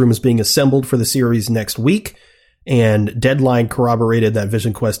writer's room is being assembled for the series next week, and Deadline corroborated that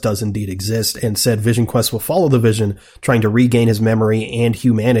Vision Quest does indeed exist and said Vision Quest will follow the Vision, trying to regain his memory and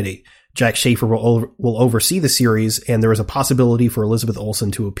humanity. Jack Schaefer will oversee the series, and there is a possibility for Elizabeth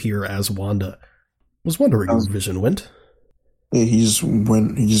Olsen to appear as Wanda. I was wondering where Vision went. Yeah, he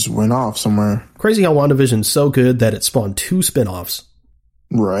just went off somewhere. Crazy how WandaVision's so good that it spawned 2 spin-offs.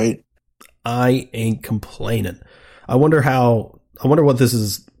 Right. I ain't complaining. I wonder what this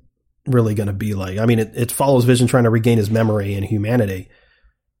is really going to be like. I mean, it follows Vision trying to regain his memory and humanity.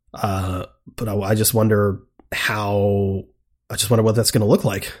 But I just wonder what that's going to look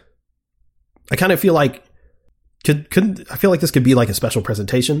like. I kind of feel like I feel like this could be like a special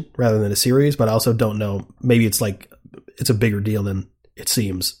presentation rather than a series, but I also don't know. Maybe it's a bigger deal than it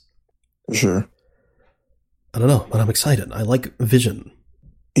seems. Sure. I don't know, but I'm excited. I like Vision.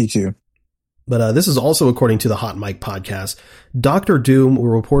 Me too. But this is also according to the Hot Mike podcast. Doctor Doom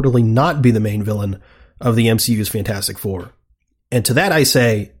will reportedly not be the main villain of the MCU's Fantastic Four. And to that I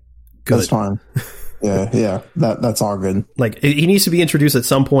say, good. That's fine. Yeah, that's all good. Like, he needs to be introduced at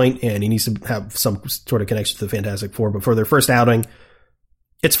some point, and he needs to have some sort of connection to the Fantastic Four. But for their first outing,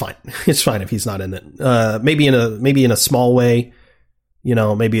 it's fine. It's fine if he's not in it. Maybe in a small way,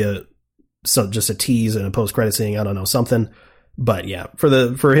 maybe just a tease and a post credit scene. I don't know, something. But yeah,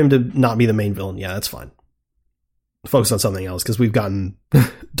 for him to not be the main villain, yeah, that's fine. Focus on something else, because we've gotten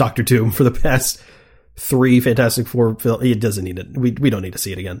Doctor Doom for the past 3 Fantastic Four films. It doesn't need it. We don't need to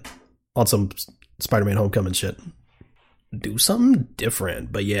see it again on some Spider-Man Homecoming shit. Do something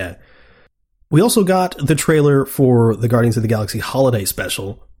different. But yeah, we also got the trailer for the Guardians of the Galaxy Holiday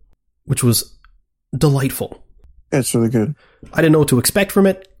Special, which was delightful. It's really good. I didn't know what to expect from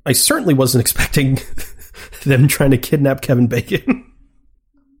it. I certainly wasn't expecting them trying to kidnap Kevin Bacon.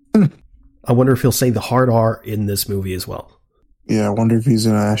 I wonder if he'll say the hard R in this movie as well. Yeah, I wonder if he's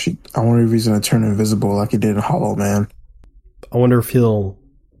gonna turn invisible like he did in Hollow Man. I wonder if he'll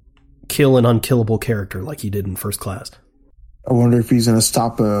kill an unkillable character like he did in First Class. I wonder if he's gonna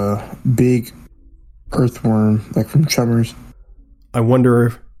stop a big earthworm like from Tremors. I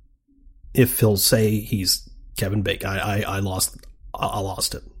wonder if he'll say he's Kevin Bacon. I lost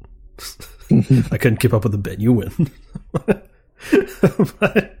it. I couldn't keep up with the bit. You win. But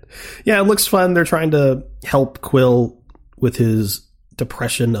yeah, it looks fun. They're trying to help Quill with his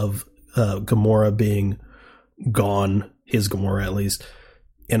depression of Gamora being gone, his Gamora at least,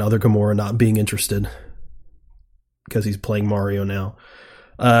 and other Gamora not being interested because he's playing Mario now.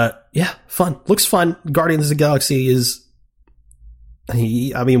 Yeah, fun. Looks fun. Guardians of the Galaxy is...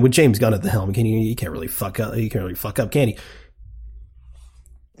 with James Gunn at the helm, he can't really fuck up. He can't really fuck up, can he?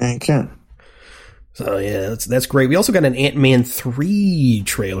 Yeah, he can. So yeah, that's great. We also got an Ant-Man 3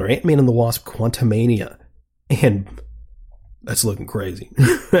 trailer, Ant-Man and the Wasp: Quantumania, and that's looking crazy.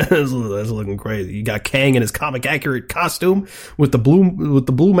 That's looking crazy. You got Kang in his comic accurate costume with the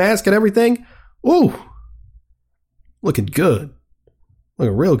blue mask and everything. Ooh, looking good,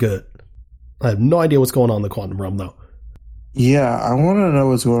 looking real good. I have no idea what's going on in the quantum realm though. Yeah, I want to know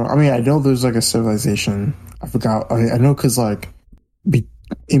what's going on. I mean, I know there's like a civilization. I forgot. I know because like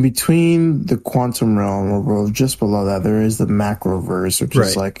in between the quantum realm, or just below that, there is the macroverse, which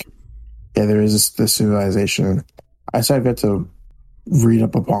is like, yeah, there is this civilization. I got to read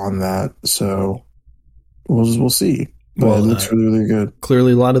up upon that, so we'll see. But it looks really, really good.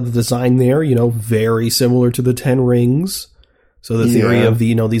 Clearly, a lot of the design there, very similar to the Ten Rings. So the theory of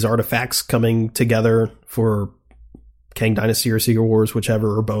these artifacts coming together for Kang Dynasty or Secret Wars,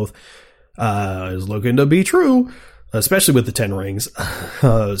 whichever or both, is looking to be true, especially with the Ten Rings.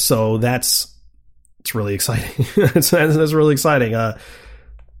 So it's really exciting. that's really exciting.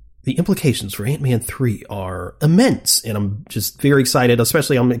 The implications for Ant-Man 3 are immense, and I'm just very excited.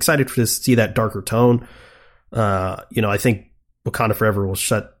 Especially, I'm excited to see that darker tone. I think Wakanda Forever will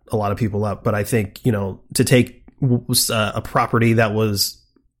shut a lot of people up, but I think, to take a property that was,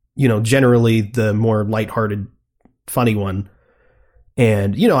 generally the more lighthearted, funny one,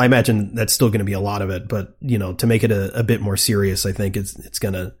 and, I imagine that's still going to be a lot of it, but, to make it a bit more serious, I think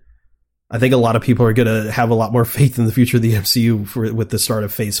I think a lot of people are going to have a lot more faith in the future of the MCU with the start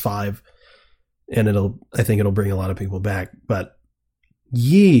of Phase 5, and I think it'll bring a lot of people back. But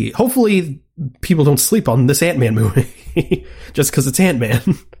yeah, hopefully people don't sleep on this Ant-Man movie just because it's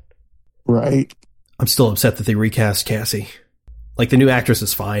Ant-Man. Right. I'm still upset that they recast Cassie. Like, the new actress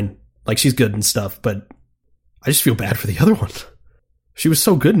is fine. Like, she's good and stuff, but I just feel bad for the other one. She was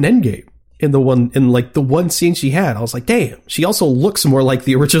so good in Endgame. In the one scene she had, I was like, damn, she also looks more like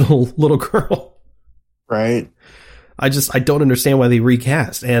the original little girl. Right. I don't understand why they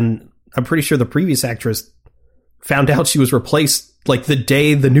recast. And I'm pretty sure the previous actress found out she was replaced like the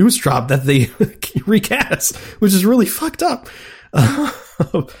day the news dropped that they recast, which is really fucked up.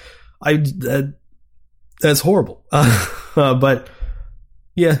 That's horrible. But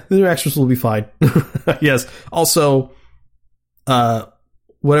yeah, the new actress will be fine. Yes. Also,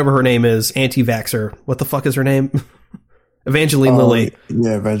 whatever her name is, anti-vaxxer. What the fuck is her name? Evangeline Lilly.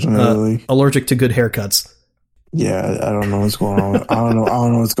 Yeah, Evangeline Lilly. Allergic to good haircuts. Yeah, I don't know what's going on. I don't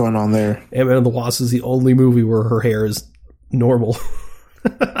know what's going on there. Ant-Man and the Wasp is the only movie where her hair is normal.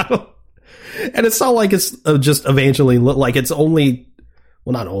 And it's not like it's just Evangeline, like it's only,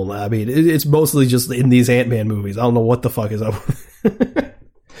 well, not only, I mean, it's mostly just in these Ant-Man movies. I don't know what the fuck is up with it.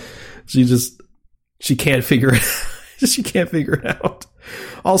 She can't figure it out. She can't figure it out.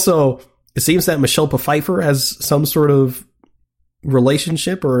 Also, it seems that Michelle Pfeiffer has some sort of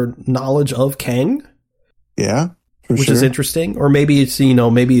relationship or knowledge of Kang. Yeah, which is interesting. Or maybe it's,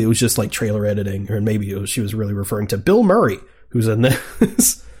 maybe it was just like trailer editing, or maybe she was really referring to Bill Murray, who's in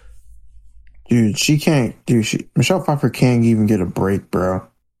this. Dude, Michelle Pfeiffer can't even get a break, bro.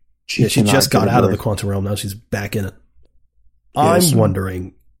 She just got out of the quantum realm. Now she's back in it. Yes. I'm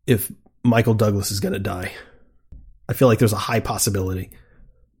wondering if Michael Douglas is going to die. I feel like there's a high possibility.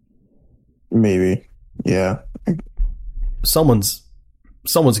 Maybe. Yeah. Someone's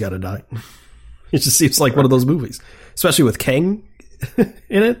got to die. It just seems like one of those movies, especially with Kang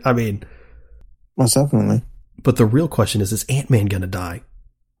in it. I mean, most definitely. But the real question is Ant-Man going to die?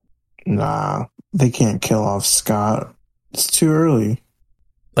 Nah, they can't kill off Scott. It's too early.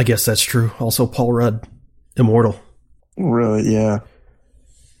 I guess that's true. Also, Paul Rudd, immortal. Really? Yeah.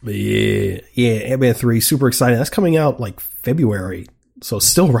 But yeah, Ant-Man 3, super exciting. That's coming out like February, so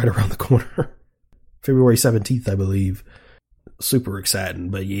still right around the corner. February 17th, I believe. Super exciting.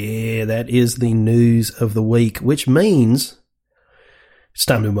 But yeah, that is the news of the week, which means it's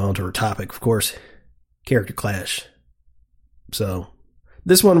time to move on to our topic, of course, character clash. So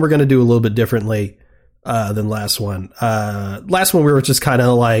this one we're going to do a little bit differently than last one. Last one we were just kind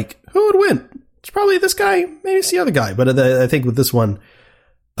of like, who would win? It's probably this guy, maybe it's the other guy. But I think with this one,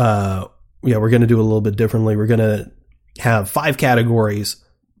 we're going to do a little bit differently. We're going to have 5 categories: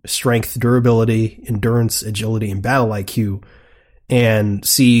 strength, durability, endurance, agility, and battle IQ, and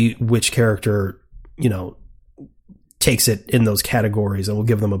see which character, takes it in those categories, and we'll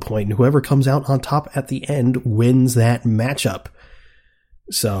give them a point. And whoever comes out on top at the end wins that matchup.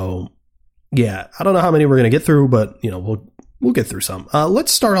 So, yeah, I don't know how many we're going to get through, but, we'll get through some.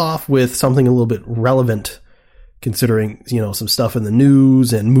 Let's start off with something a little bit relevant, considering, some stuff in the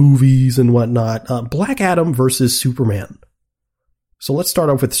news and movies and whatnot. Black Adam versus Superman. So let's start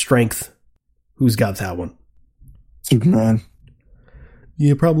off with strength. Who's got that one? Superman.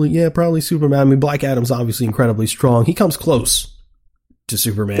 Yeah, probably Superman. I mean, Black Adam's obviously incredibly strong. He comes close to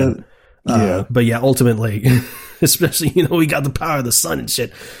Superman. Yeah. But yeah, ultimately, especially, we got the power of the sun and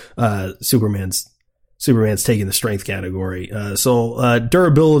shit. Superman's taking the strength category. So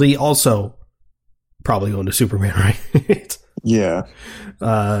durability also probably going to Superman, right? Yeah.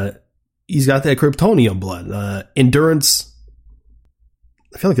 He's got that Kryptonian blood. Endurance,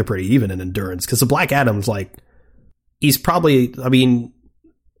 I feel like they're pretty even in endurance, because the Black Adam's like, he's probably,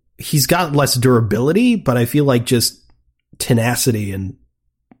 he's got less durability, but I feel like just tenacity, and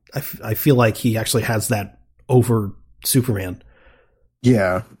I feel like he actually has that over Superman.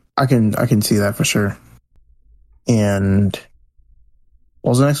 Yeah, I can see that for sure. And what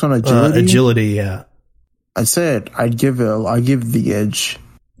was the next one? Agility? Agility, yeah. I said I'd give the edge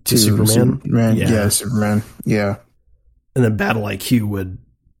to Superman. Yeah, Superman. Yeah. And then battle IQ would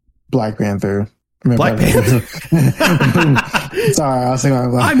Black Panther. Black Panther. Sorry, I was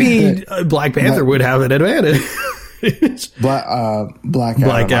thinking Black Panther would have an advantage. Black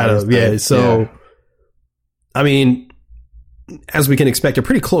Adam. Yeah. So, yeah. As we can expect, a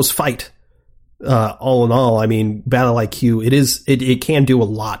pretty close fight. All in all, battle IQ, it can do a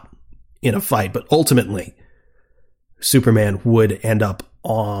lot in a fight, but ultimately, Superman would end up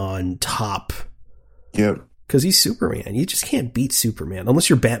on top. Yep. Because he's Superman. You just can't beat Superman unless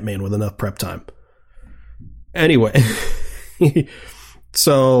you're Batman with enough prep time. Anyway,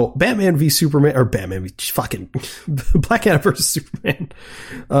 so Batman v Superman, or Batman v fucking Black Adam versus Superman.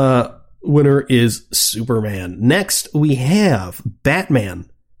 Winner is Superman. Next, we have Batman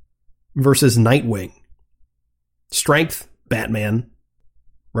versus Nightwing. Strength, Batman,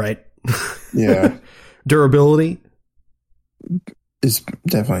 right? Yeah. Durability, it's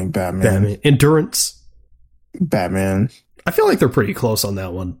definitely Batman. Endurance, Batman. I feel like they're pretty close on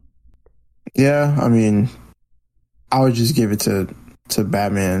that one. Yeah, I would just give it to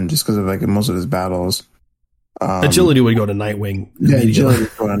Batman just because of most of his battles. Agility would go to Nightwing. Yeah, agility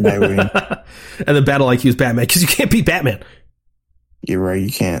would go to Nightwing. And then battle IQ is Batman, because you can't beat Batman. You're right,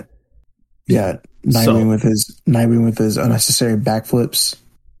 you can't. Yeah, Nightwing with his unnecessary backflips.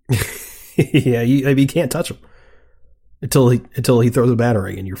 Yeah, you can't touch him until he throws a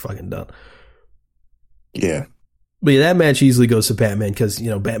batarang and you're fucking done. Yeah. But yeah, that match easily goes to Batman because,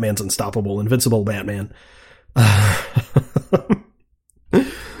 Batman's unstoppable, invincible Batman.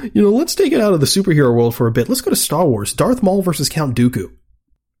 Let's take it out of the superhero world for a bit. Let's go to Star Wars. Darth Maul versus Count Dooku.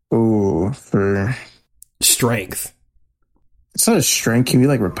 Ooh, for strength. Instead of strength, can we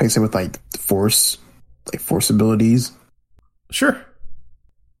replace it with force abilities? Sure.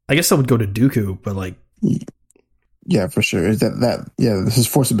 I guess that would go to Dooku, but yeah, for sure. Is his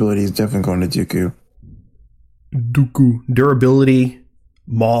force ability is definitely going to Dooku. Durability,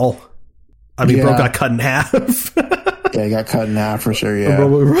 Maul. Bro got cut in half. Yeah, he got cut in half for sure. Yeah,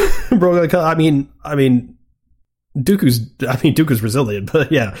 bro got cut. I mean, Dooku's resilient,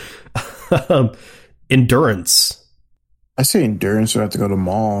 but yeah. Endurance. I say endurance would have to go to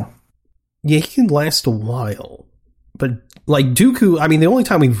Maul. Yeah, he can last a while, but Dooku. The only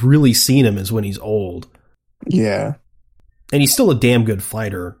time we've really seen him is when he's old. Yeah, and he's still a damn good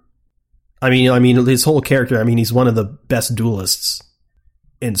fighter. His whole character. He's one of the best duelists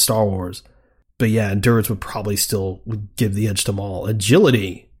in Star Wars. But yeah, endurance would probably still give the edge to Maul.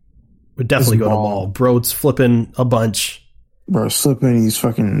 Agility would definitely go to Maul. Bro's flipping a bunch. Bro's flipping. He's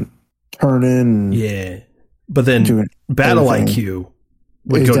fucking turning. Yeah, but then battle everything. IQ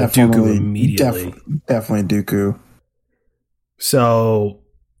would go to Dooku immediately. Definitely Dooku. So,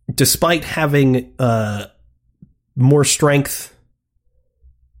 despite having more strength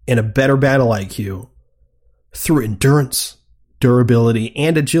and a better battle IQ, through endurance, durability,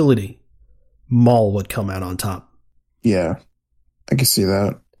 and agility, Maul would come out on top. Yeah, I can see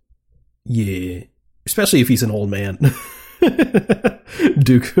that. Yeah, especially if he's an old man.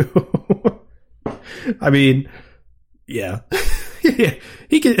 Dooku. Yeah. Yeah,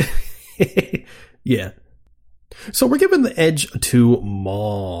 he could. Yeah. So we're giving the edge to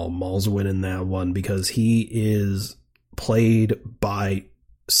Maul. Maul's winning that one because he is played by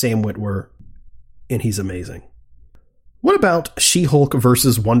Sam Witwer, and he's amazing. What about She-Hulk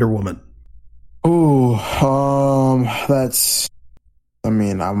versus Wonder Woman? Oh, that's... I'm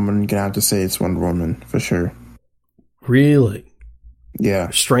going to have to say it's Wonder Woman, for sure. Really? Yeah.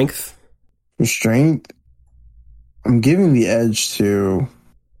 Strength? For strength, I'm giving the edge to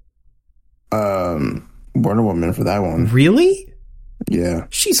Wonder Woman for that one. Really? Yeah.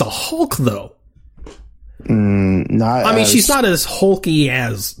 She's a Hulk, though. She's not as hulky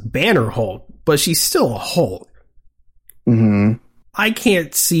as Banner Hulk, but she's still a Hulk. Mm-hmm. I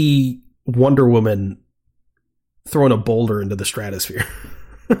can't see Wonder Woman throwing a boulder into the stratosphere.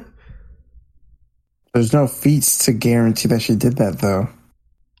 There's no feats to guarantee that she did that, though.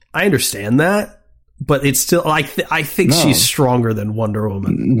 I understand that, but it's still... I think she's stronger than Wonder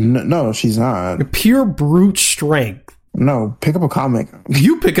Woman. No, she's not. Pure brute strength. No, pick up a comic.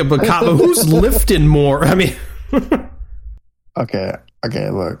 You pick up a comic. Who's lifting more? Okay.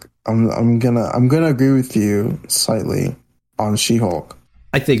 Look, I'm gonna agree with you slightly on She-Hulk.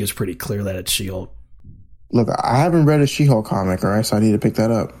 I think it's pretty clear that it's She-Hulk. Look, I haven't read a She-Hulk comic, all right, so I need to pick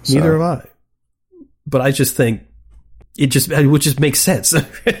that up. So. Neither have I. But I just think it would just make sense.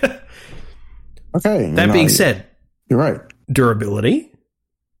 Okay. That being said, you're right. Durability,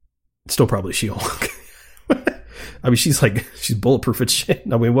 still probably She-Hulk. She's bulletproof as shit.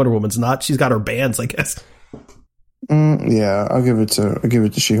 Wonder Woman's not. She's got her bands, I guess. Yeah, I'll give it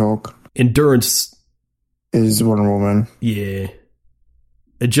to She-Hulk. Endurance is Wonder Woman. Yeah.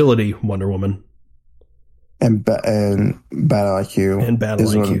 Agility, Wonder Woman. And battle IQ. And battle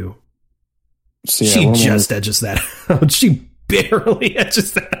IQ. So yeah, she just edges that out. She barely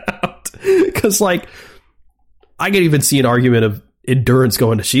edges that out. Because, I could even see an argument of endurance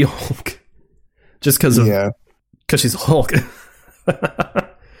going to She-Hulk. Just because of... Yeah. Because she's Hulk.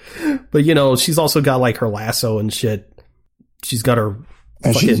 But, she's also got, her lasso and shit. She's got her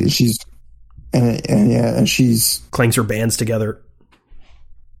and fucking... And she's... Clangs her bands together.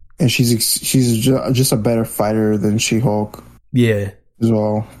 And she's just a better fighter than She-Hulk. Yeah. As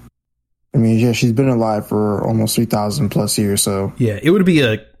well. She's been alive for almost 3,000 plus years, so... Yeah, it would be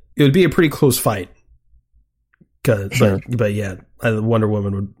a pretty close fight. Sure. But yeah, Wonder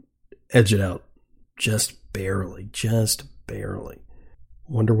Woman would edge it out. Just barely.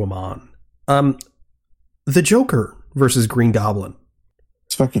 Wonder Woman. The Joker versus Green Goblin.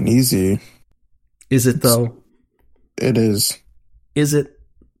 It's fucking easy. Is it, though? It is. Is it?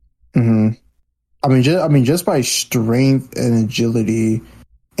 Mm-hmm. Just by strength and agility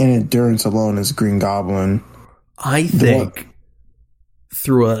and endurance alone is Green Goblin. I think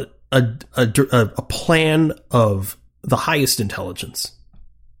through a plan of the highest intelligence,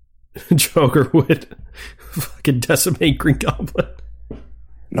 Joker would fucking decimate Green Goblin.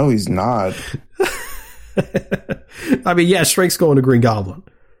 No, he's not. I mean, yeah, strength's going to Green Goblin.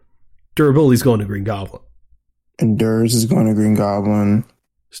 Durability's going to Green Goblin. Endurance is going to Green Goblin.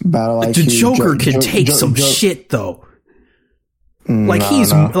 Battle IQ. The Joker can take some shit though. Like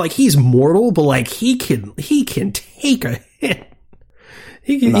he's mortal, but like he can take a hit.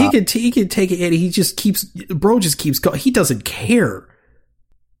 He can take a hit. He just keeps going. He doesn't care.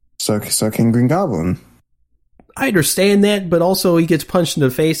 So can Green Goblin. I understand that, but also he gets punched in the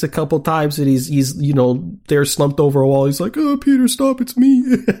face a couple times, and he's there slumped over a wall. He's like, "Oh, Peter, stop! It's me."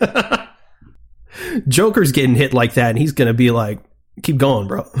 Joker's getting hit like that, and he's gonna be like, "Keep going,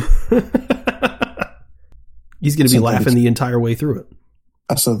 bro." He's gonna be laughing the entire way through it.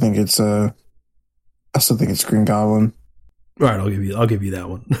 I still think it's Green Goblin. All right, I'll give you that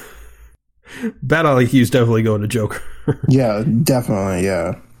one. Battle IQ is definitely going to Joker. Yeah, definitely,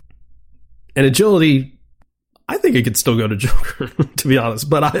 yeah. And agility, I think it could still go to Joker, to be honest.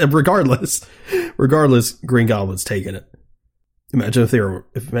 But regardless, Green Goblin's taking it. Imagine if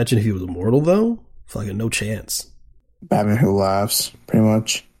he was immortal though. Fucking no chance. Batman Who Laughs, pretty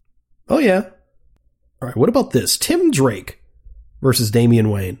much. Oh yeah. All right. What about this? Tim Drake versus Damian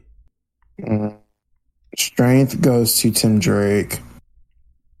Wayne. Strength goes to Tim Drake.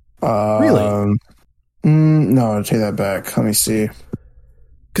 Really? No, I'll take that back. Let me see.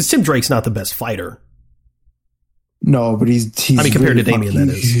 Because Tim Drake's not the best fighter. No, but he's I mean, compared to Damian, that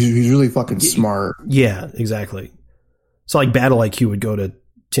is. He's really fucking smart. Yeah, exactly. So, like, battle IQ would go to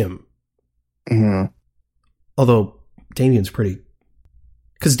Tim. Mm-hmm. Although, Damian's pretty...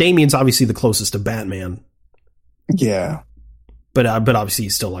 Because Damian's obviously the closest to Batman. Yeah. But obviously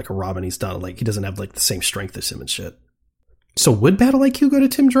he's still like a Robin. He's not like... He doesn't have, like, the same strength as him and shit. So, would battle IQ go to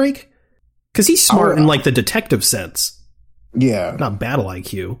Tim Drake? Because he's smart in, like, the detective sense. Yeah. Not battle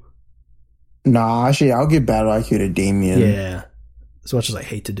IQ. Nah, actually, I'll give battle IQ to Damian. Yeah. As much as I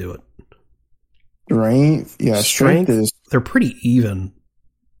hate to do it. Strength? Yeah, strength is... They're pretty even.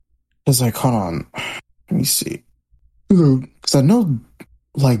 It's like, hold on. Let me see. Because I know,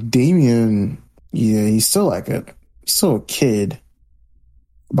 like, Damian, yeah, he's still a kid.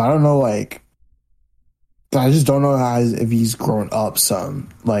 But I don't know, like... I just don't know if he's grown up some,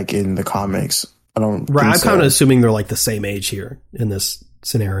 like, in the comics. I don't. Right, I'm kind of assuming they're like the same age here in this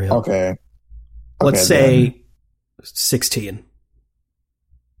scenario. Okay. Let's say 16.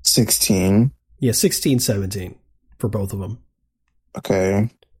 16? Yeah, 16, 17 for both of them. Okay.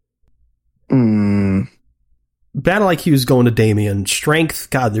 Battle IQ is going to Damian. Strength,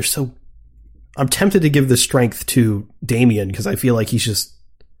 God, they're so... I'm tempted to give the strength to Damian because I feel like he's just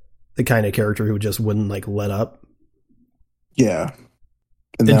the kind of character who just wouldn't like let up. Yeah.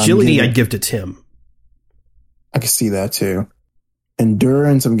 Agility, I'd give to Tim. I can see that too.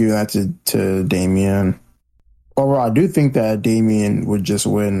 Endurance, I'm giving that to Damian. Overall, I do think that Damian would just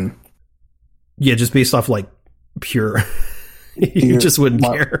win. Yeah, just based off like pure. You just wouldn't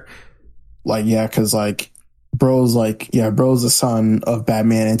care. Like, yeah, because bro's the son of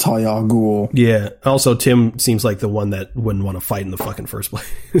Batman and Talia al Ghul. Yeah. Also, Tim seems like the one that wouldn't want to fight in the fucking first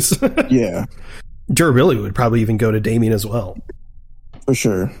place. Yeah. Durability would probably even go to Damian as well. For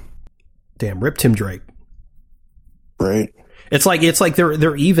sure. Damn, rip Tim Drake. Right. It's like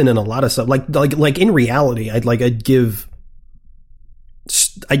they're even in a lot of stuff. Like in reality, I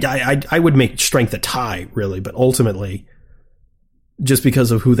would make strength a tie, really, but ultimately, just because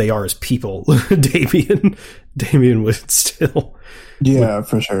of who they are as people, Damian would still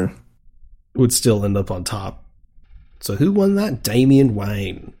for sure would still end up on top. So who won that? Damian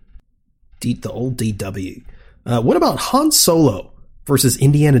Wayne, the old DW. What about Han Solo versus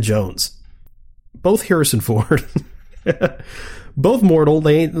Indiana Jones? Both Harrison Ford. Both mortal.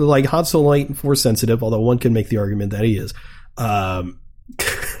 They ain't like Han Solo ain't force sensitive, although one can make the argument that he is. I'm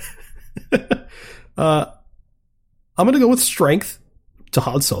gonna go with strength to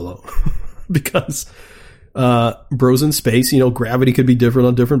Han Solo because bros in space, gravity could be different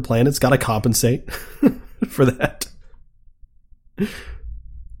on different planets. Gotta compensate for that.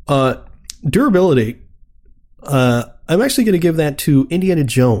 Durability. I'm actually going to give that to Indiana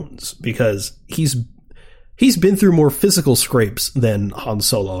Jones because he's been through more physical scrapes than Han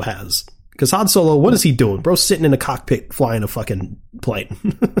Solo has. Because Han Solo, what is he doing? Bro's sitting in a cockpit flying a fucking plane.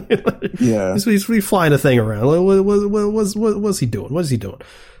 Yeah. He's flying a thing around. What's he doing? What is he doing?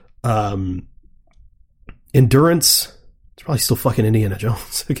 Endurance. It's probably still fucking Indiana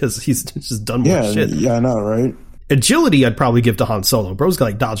Jones because he's just done more shit. Yeah, I know, right? Agility, I'd probably give to Han Solo. Bro's got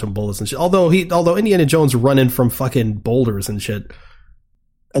like dodging bullets and shit. Although Indiana Jones running from fucking boulders and shit.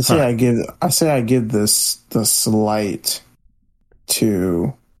 I say I give this the slight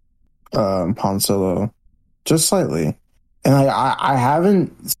to Han Solo, just slightly. And I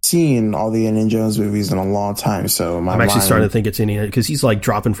haven't seen all the Indiana Jones movies in a long time, so I'm actually starting to think it's Indiana because he's like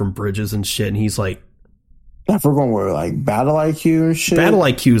dropping from bridges and shit, and he's like, if we're going with like battle IQ and shit, battle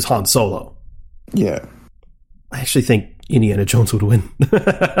IQ is Han Solo. Yeah, I actually think Indiana Jones would win.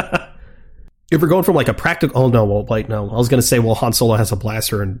 If we're going from like a practical, no. I was going to say, Han Solo has a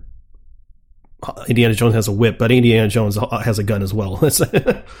blaster and Indiana Jones has a whip, but Indiana Jones has a gun as well.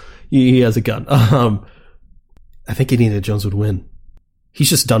 He has a gun. I think Indiana Jones would win. He's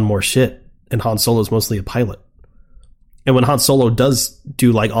just done more shit, and Han Solo's mostly a pilot. And when Han Solo does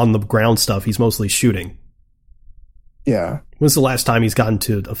do like on the ground stuff, he's mostly shooting. Yeah. When's the last time he's gotten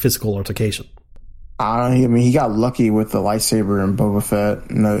to a physical altercation? I mean, he got lucky with the lightsaber in Boba Fett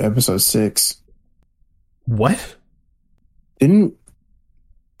in episode 6. What? Didn't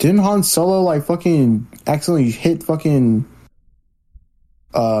Han Solo like fucking accidentally hit fucking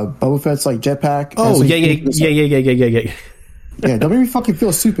Boba Fett's like jetpack? Oh yeah. Yeah, don't make me fucking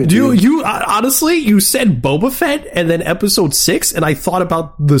feel stupid. You honestly, you said Boba Fett and then episode 6, and I thought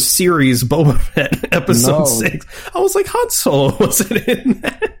about the series Boba Fett episode 6. I was like, Han Solo wasn't in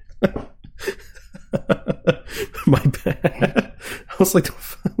that. My bad. I was like,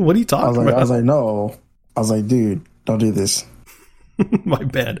 what are you talking about? I was like, no. I was like, dude, don't do this. My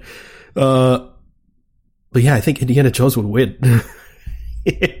bad. But yeah, I think Indiana Jones would win.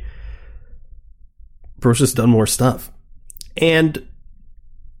 Bro's just done more stuff. And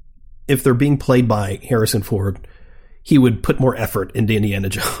if they're being played by Harrison Ford, he would put more effort into Indiana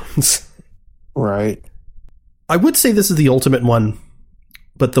Jones. Right. I would say this is the ultimate one,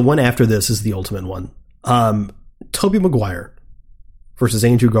 but the one after this is the ultimate one. Tobey Maguire versus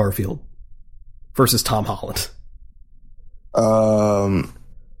Andrew Garfield versus Tom Holland.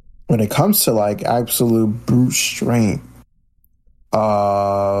 When it comes to like absolute brute strength,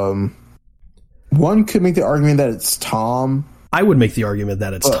 one could make the argument that it's Tom. I would make the argument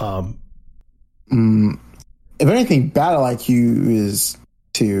that it's Tom. If anything, battle IQ is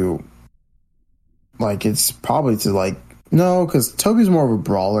to like, it's probably to like, no, because Toby's more of a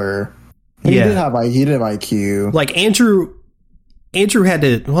brawler. He did have IQ. Like Andrew had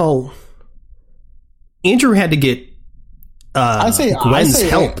to get Gwen's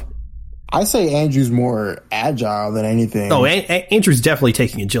help. I say Andrew's more agile than anything. Oh, Andrew's definitely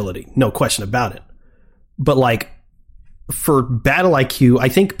taking agility. No question about it. But like for battle IQ, I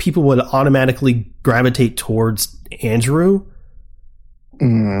think people would automatically gravitate towards Andrew.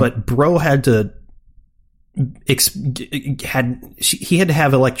 But Bro had to he had to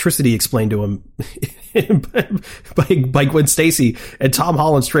have electricity explained to him by Gwen Stacy, and Tom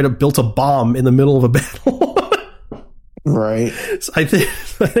Holland straight up built a bomb in the middle of a battle. Right. So I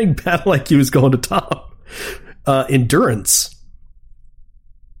think battle IQ is going to Tom. Endurance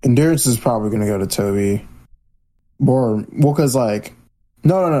is probably going to go to Toby. Well, because like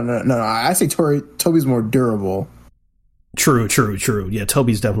no. I say Toby's more durable. True. Yeah,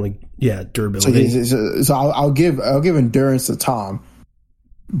 Toby's definitely durability. So I'll give endurance to Tom.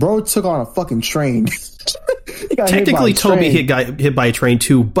 Bro took on a fucking train. Technically, Toby got hit by a train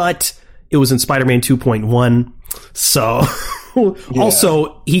too, but it was in Spider-Man 2.1. So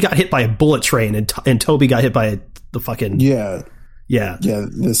also he got hit by a bullet train, and Toby got hit by the fucking yeah.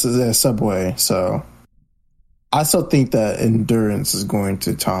 This is a subway, so I still think that endurance is going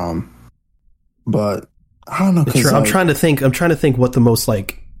to Tom, but I don't know. Sure, I'm trying to think what the most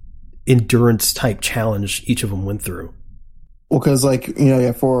like endurance type challenge each of them went through. Well, because like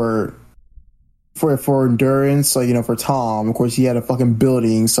for endurance, like for Tom, of course he had a fucking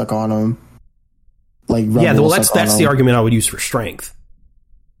building stuck on him. Like that's the argument I would use for strength.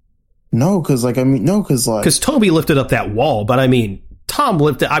 No, because Toby lifted up that wall, but I mean Tom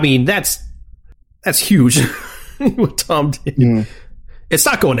lifted. I mean that's huge. What Tom did. Mm. It's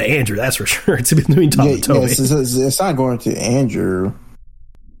not going to Andrew, that's for sure. It's between Tom and Toby. It's not going to Andrew.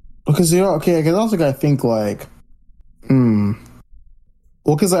 Because, because I also got to think, like, well,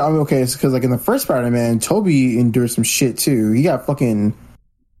 because, because, like, in the first Spider-Man, Toby endured some shit, too. He got fucking...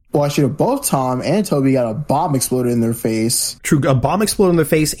 Well, actually, both Tom and Toby got a bomb exploded in their face. True, a bomb exploded in their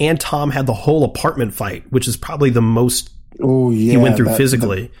face, and Tom had the whole apartment fight, which is probably the most... Oh, yeah. He went through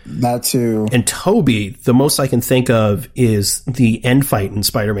physically. That too. And Toby, the most I can think of is the end fight in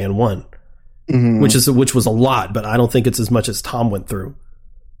Spider-Man 1, which was a lot, but I don't think it's as much as Tom went through.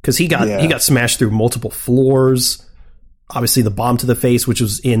 Because he got smashed through multiple floors. Obviously, the bomb to the face, which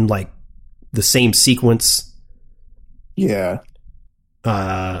was in like the same sequence Yeah.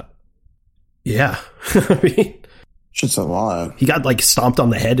 Yeah. I mean, shit's a lot. He got like stomped on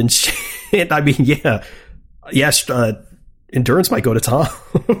the head and shit. I mean, yeah. Yes, endurance might go to Tom.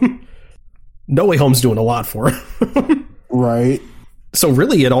 No Way Home's doing a lot for him. Right. So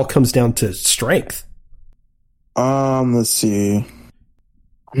really it all comes down to strength. Let's see.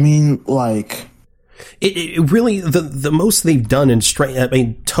 I mean, like, it really, the most they've done in strength, I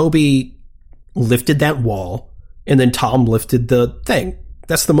mean, Toby lifted that wall and then Tom lifted the thing.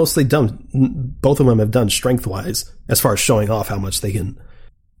 That's the most they've done. Both of them have done strength wise as far as showing off how much they can.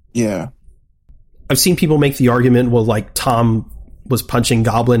 Yeah. I've seen people make the argument, well, like Tom was punching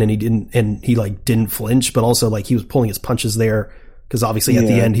Goblin and he didn't flinch, but also like he was pulling his punches there because obviously at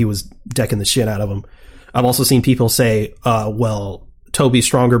the end he was decking the shit out of him. I've also seen people say, well, Toby's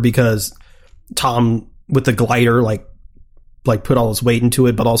stronger because Tom with the glider like put all his weight into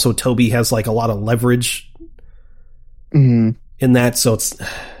it, but also Toby has like a lot of leverage in that. So it's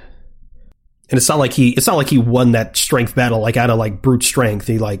not like he won that strength battle like out of like brute strength.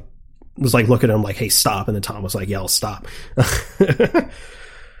 He like was like looking at him like, hey, stop. And then Tom was like, yeah, I'll stop.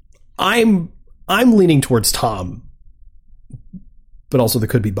 I'm leaning towards Tom, but also there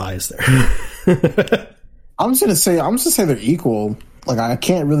could be bias there. I'm just gonna say they're equal. Like, I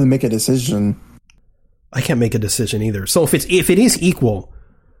can't really make a decision. I can't make a decision either. So if it is equal,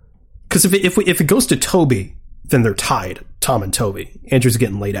 because if it goes to Toby, then they're tied. Tom and Toby. Andrew's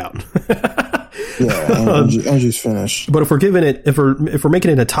getting laid out. Yeah, Andrew's finished. But if we're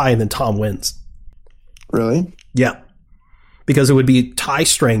making it a tie, then Tom wins. Really? Yeah, because it would be tie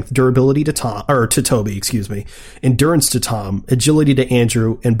strength, durability to Toby, excuse me, endurance to Tom, agility to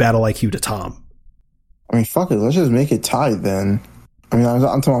Andrew, and battle IQ to Tom. I mean, fuck it. Let's just make it tied then. I mean, I'm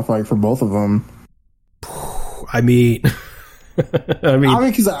talking about for both of them. I mean,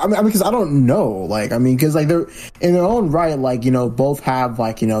 because I don't know. Like, I mean, because like they're in their own right. Like, you know, both have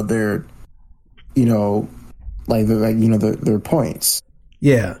like, you know, their, you know, like they're like, you know, their points.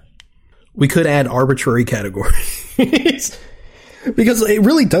 Yeah, we could add arbitrary categories because it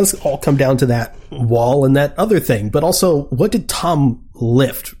really does all come down to that wall and that other thing. But also, what did Tom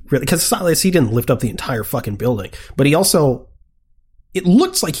lift? Really, because it's not like he didn't lift up the entire fucking building, but he also, it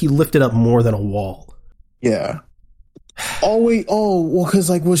looks like he lifted up more than a wall. Yeah. Oh wait. Oh well, because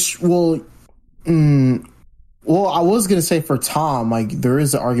like well, I was gonna say for Tom, like there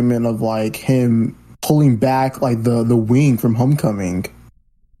is an argument of like him pulling back like the wing from Homecoming.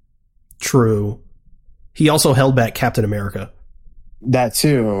 True. He also held back Captain America. That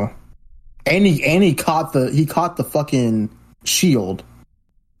too, and he caught the fucking shield,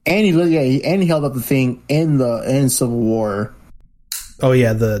 and he held up the thing in Civil War. Oh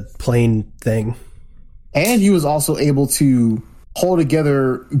yeah, the plane thing. And he was also able to hold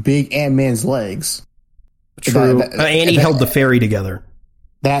together Big Ant-Man's legs. True. And he held the ferry together.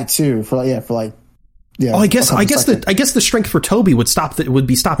 That too. Oh, I guess the strength for Toby would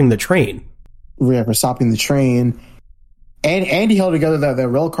be stopping the train. Yeah, for stopping the train. And he held together that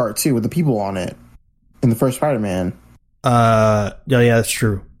rail cart too with the people on it in the first Spider-Man. Yeah, that's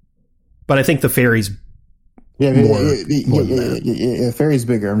true. But I think the ferry's the ferry's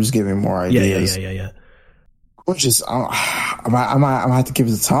bigger. I'm just giving more ideas. Yeah. Which is, I'm gonna have to give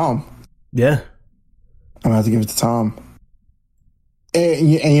it to Tom. Yeah, I'm gonna have to give it to Tom. And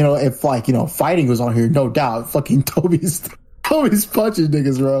you know, if like, you know, fighting was on here, no doubt, fucking Toby's punching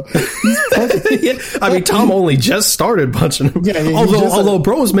niggas, bro. He's punching. Yeah. I mean, Tom only just started punching him. Yeah, although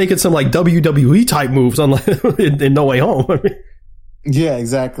bro was making some like WWE type moves on like, in No Way Home. I mean, yeah,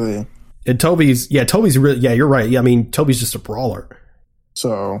 exactly. And Toby's really, yeah, you're right. Yeah, I mean, Toby's just a brawler.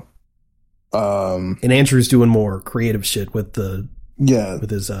 So, and Andrew's doing more creative shit with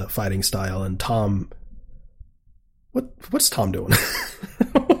his fighting style, and Tom, what's Tom doing?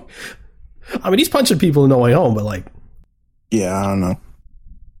 I mean, he's punching people in No Way Home, but like, yeah, I don't know,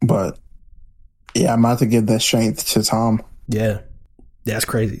 but yeah, I'm about to give that strength to Tom. Yeah, that's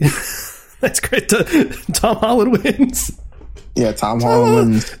crazy. That's great. Tom Holland wins. Yeah, Tom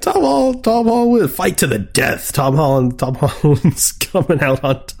Holland wins. Tom Holland wins. Fight to the death. Tom Holland's coming out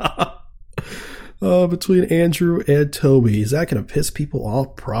on top. Between Andrew and Toby. Is that going to piss people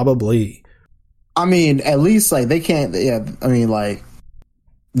off? Probably. I mean, at least like they can't. Yeah, I mean, like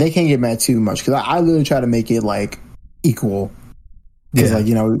they can't get mad too much because I literally try to make it like equal. Because like,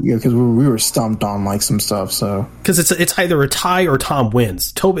 you know, because we were stumped on like some stuff. So because it's either a tie or Tom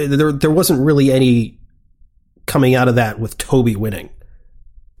wins. Toby, there wasn't really any coming out of that with Toby winning.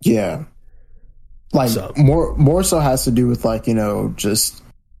 Yeah, like more so has to do with like, you know, just.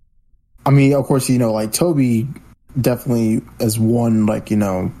 I mean, of course, you know, like Toby definitely has won, like, you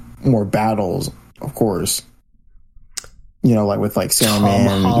know, more battles, of course. You know, like with like Tom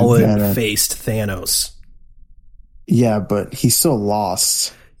Holland faced Thanos. Yeah, but he still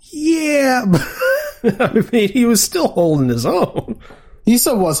lost. Yeah, but I mean, he was still holding his own. He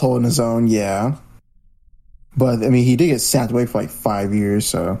still was holding his own, yeah. But I mean, he did get snapped away for like 5 years,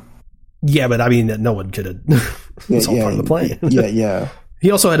 so. Yeah, but I mean, no one could have. It's all part of the plan. Yeah. He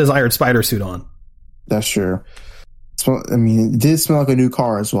also had his Iron Spider suit on. That's true. I mean, it did smell like a new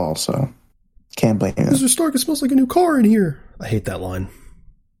car as well, so can't blame him. Mr. Stark, it smells like a new car in here. I hate that line.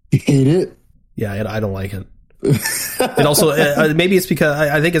 You hate it? Yeah, I don't like it. It also maybe it's because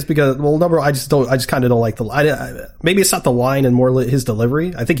I think it's because I just kind of don't like maybe it's not the line and more his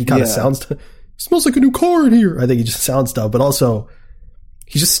delivery. I think he kind of sounds smells like a new car in here. I think he just sounds dumb, but also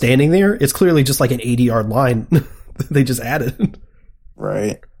he's just standing there. It's clearly just like an 80-yard line they just added.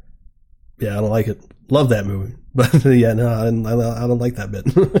 Right. Yeah, I don't like it. Love that movie, but yeah, no, I don't like that bit.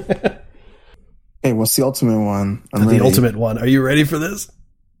 Hey, what's the ultimate one? Ultimate one. Are you ready for this?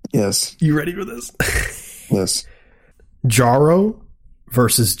 Yes. You ready for this? Yes. Jarro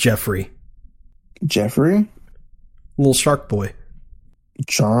versus Jeffrey. Jeffrey? Little shark boy.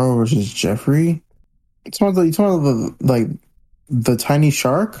 Jarro versus Jeffrey? You talking about the tiny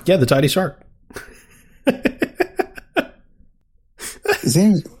shark? Yeah, the tiny shark. His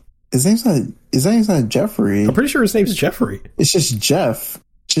name's not Jeffrey. I'm pretty sure his name's Jeffrey. It's just Jeff.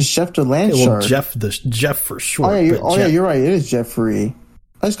 It's just Jeff the land shark. Jeff for short. Yeah, you're right. It is Jeffrey.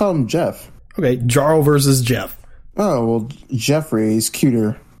 I just call him Jeff. Okay, Jarro versus Jeff. Oh, well, Jeffrey is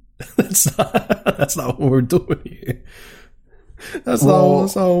cuter. That's not what we're doing here. That's not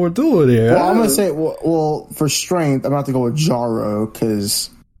what we're doing here. Well, I'm going to say, for strength, I'm going to have to go with Jarro because,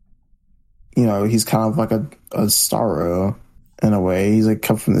 you know, he's kind of like a Starro in a way. He's like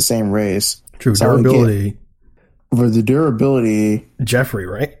come from the same race. True. So durability. For the durability. Jeffrey,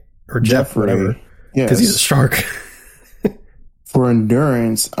 right? Or Jeff, whatever. Yeah. Because he's a shark. For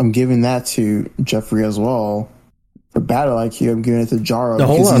endurance, I'm giving that to Jeffrey as well. For battle IQ, I'm giving it to Jarro. No,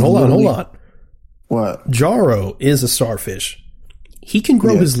 hold on. What? Jarro is a starfish. He can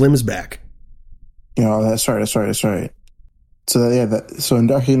grow his limbs back. You know, that's right. So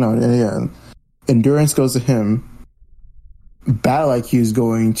endurance goes to him. Battle IQ is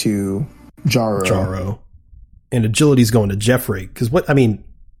going to Jarro. And agility's going to Jeffrey. Because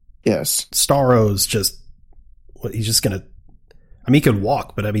yes. Starro's just, he's just going to, he could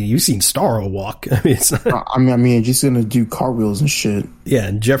walk, but you've seen Starro walk. It's not. He's just gonna do cartwheels and shit. Yeah,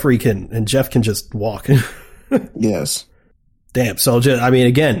 and Jeff can just walk. Yes. Damn. So,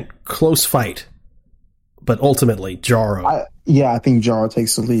 again, close fight, but ultimately Jarro. I think Jarro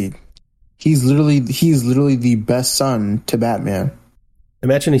takes the lead. He's literally the best son to Batman.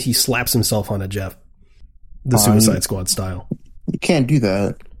 Imagine if he slaps himself on a Jeff, the Suicide Squad style. You can't do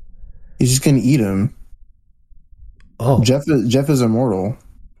that. He's just gonna eat him. Oh, Jeff is immortal.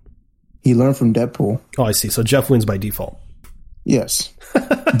 He learned from Deadpool. Oh, I see. So Jeff wins by default. Yes,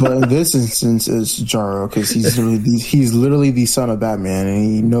 but in this instance, it's Jarro because he's literally the son of Batman, and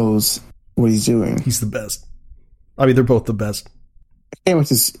he knows what he's doing. He's the best. They're both the best.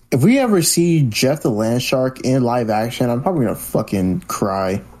 If we ever see Jeff the Land Shark in live action, I'm probably gonna fucking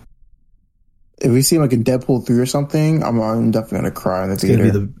cry. If we see him like in Deadpool 3 or something, I'm definitely gonna cry in the theater.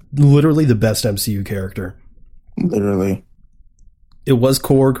 It's gonna be literally the best MCU character. Literally. It was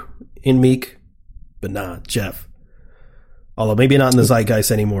Korg in Meek, but nah, Jeff. Although maybe not in the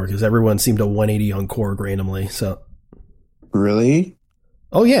zeitgeist anymore because everyone seemed to 180 on Korg randomly. So, really?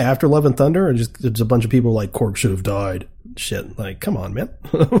 Oh yeah, after Love and Thunder, there's a bunch of people like Korg should have died. Shit, come on, man.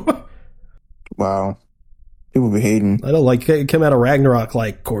 Wow, people be hating. I don't it came out of Ragnarok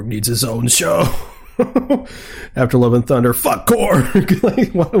like Korg needs his own show. After Love and Thunder, fuck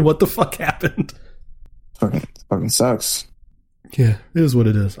Korg. What the fuck happened? Fucking sucks. Yeah, it is what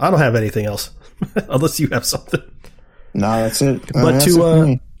it is. I don't have anything else unless you have something. No, that's it. But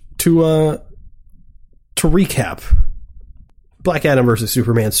to recap, Black Adam versus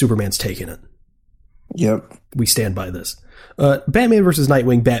Superman. Superman's taking it. Yep, we stand by this. Batman versus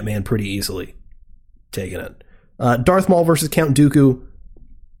Nightwing. Batman pretty easily taking it. Darth Maul versus Count Dooku.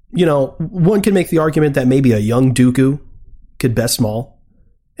 You know, one can make the argument that maybe a young Dooku could best Maul,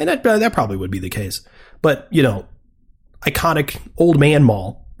 and that probably would be the case. But, you know, iconic old man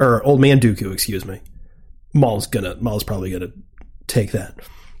Maul, or old man Dooku, excuse me. Maul's probably gonna take that.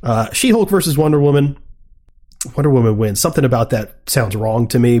 She-Hulk versus Wonder Woman. Wonder Woman wins. Something about that sounds wrong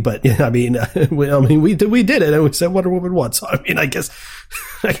to me, but we did it, and we said Wonder Woman won. So I guess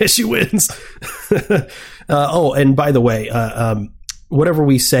she wins. And by the way, whatever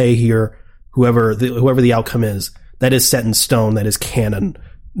we say here, whoever the outcome is, that is set in stone. That is canon.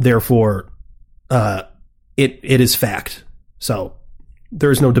 Therefore, it is fact. So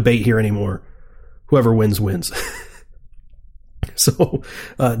there's no debate here anymore. Whoever wins, wins. So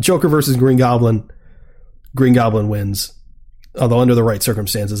Joker versus Green Goblin. Green Goblin wins. Although under the right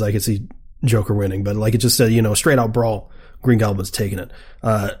circumstances, I could see Joker winning. But like it just said, straight out brawl, Green Goblin's taking it.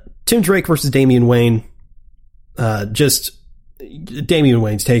 Tim Drake versus Damian Wayne. Just Damian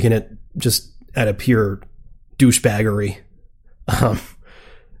Wayne's taking it just out of pure douchebaggery.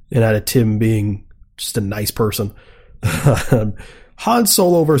 And out of Tim being just a nice person. Han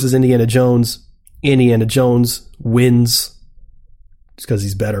Solo versus Indiana Jones. Indiana Jones wins just because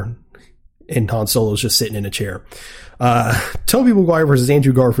he's better. And Han Solo's just sitting in a chair. Tobey Maguire versus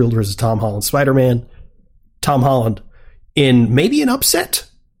Andrew Garfield versus Tom Holland Spider-Man. Tom Holland, in maybe an upset,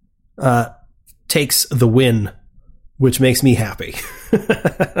 takes the win, which makes me happy.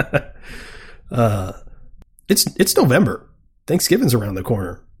 It's November. Thanksgiving's around the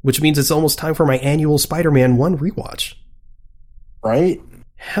corner, which means it's almost time for my annual Spider-Man 1 rewatch. Right?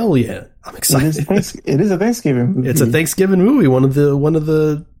 Hell yeah. I'm excited. It is a Thanksgiving movie. It's a Thanksgiving movie. One of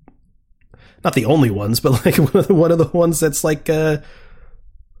the not the only ones, but like one of the ones that's like, I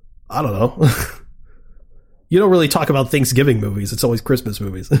don't know. You don't really talk about Thanksgiving movies. It's always Christmas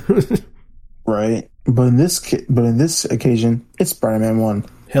movies. Right. But in this occasion, it's Spider-Man 1.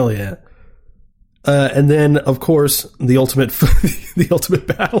 Hell yeah. And then, of course, the ultimate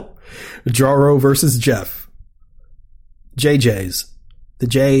battle, Jaro versus Jeff. JJ's. The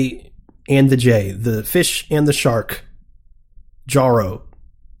J and the J. The fish and the shark. Jaro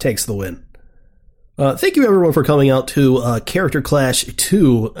takes the win. Thank you, everyone, for coming out to Character Clash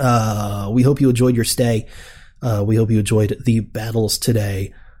 2. We hope you enjoyed your stay. We hope you enjoyed the battles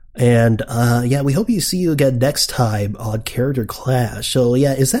today. And, we hope you see you again next time on Character Clash. So,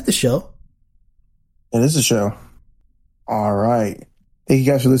 yeah, is that the show? It is a show. All right. Thank you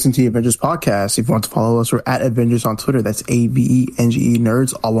guys for listening to the Avengers Podcast. If you want to follow us, we're at Avengers on Twitter. That's AVENGE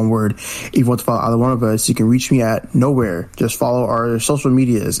Nerds, all one word. If you want to follow either one of us, you can reach me at nowhere. Just follow our social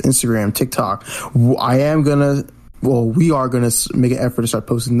medias, Instagram, TikTok. We are going to make an effort to start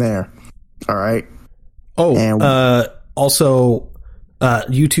posting there. All right. Oh, and also,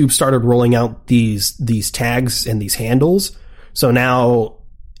 YouTube started rolling out these tags and these handles. So now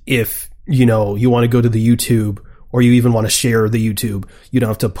if you want to go to the YouTube, or you even want to share the YouTube, you don't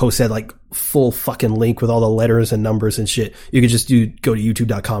have to post that like full fucking link with all the letters and numbers and shit. You could just go to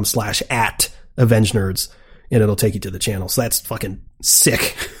youtube.com/@AvengeNerds and it'll take you to the channel. So that's fucking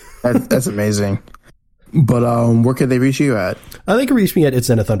sick. That's amazing. But where can they reach you at? They can reach me at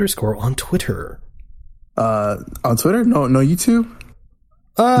 @Zenith_ on Twitter. On Twitter? No YouTube?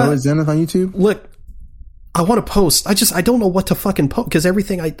 No Zenith on YouTube? Look, I want to post. I don't know what to fucking post because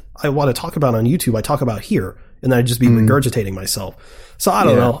everything I want to talk about on YouTube, I talk about here. And then I'd just be regurgitating myself. So I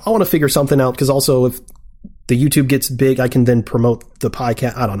don't know. I want to figure something out because also if the YouTube gets big, I can then promote the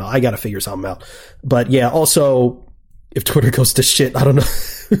podcast. I don't know. I got to figure something out. But yeah, also if Twitter goes to shit, I don't know.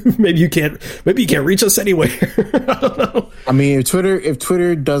 maybe you can't reach us anywhere. I don't know. I mean, if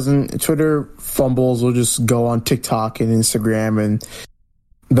Twitter fumbles, we'll just go on TikTok and Instagram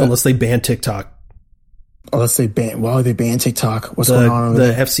unless they ban TikTok. Unless they ban, they ban TikTok. What's going on?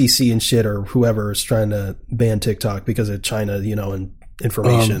 The FCC and shit, or whoever is trying to ban TikTok because of China, and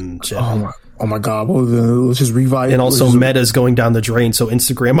information. Shit. Oh my God! Well, let's just revive. And also, Meta's going down the drain, so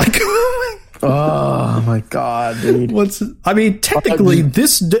Instagram might go. Oh my God, dude! Technically,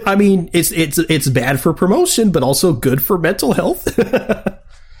 it's bad for promotion, but also good for mental health.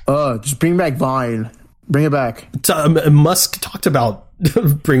 Just bring back Vine. Bring it back. Musk talked about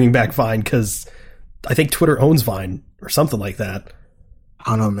bringing back Vine because I think Twitter owns Vine or something like that.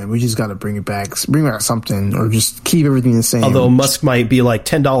 I don't know, man. We just got to bring it back. Bring back something, or just keep everything the same. Although Musk might be like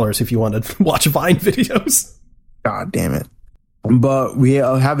 $10 if you want to watch Vine videos. God damn it. But we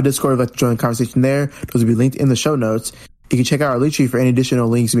have a Discord if you'd like to join the conversation there. Those will be linked in the show notes. You can check out our link tree for any additional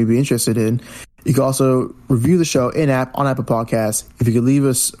links you may be interested in. You can also review the show in-app on Apple Podcasts. If you could leave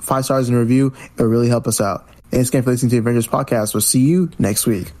us 5 stars in a review, it would really help us out. Thanks again for listening to the Avengers Podcast. We'll see you next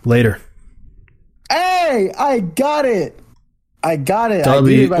week. Later. Hey, I got it. You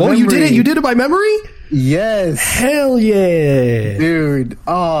did it? You did it by memory? Yes. Hell yeah. Dude.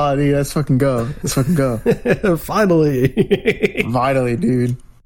 Oh, dude, let's fucking go. Finally. Finally, dude.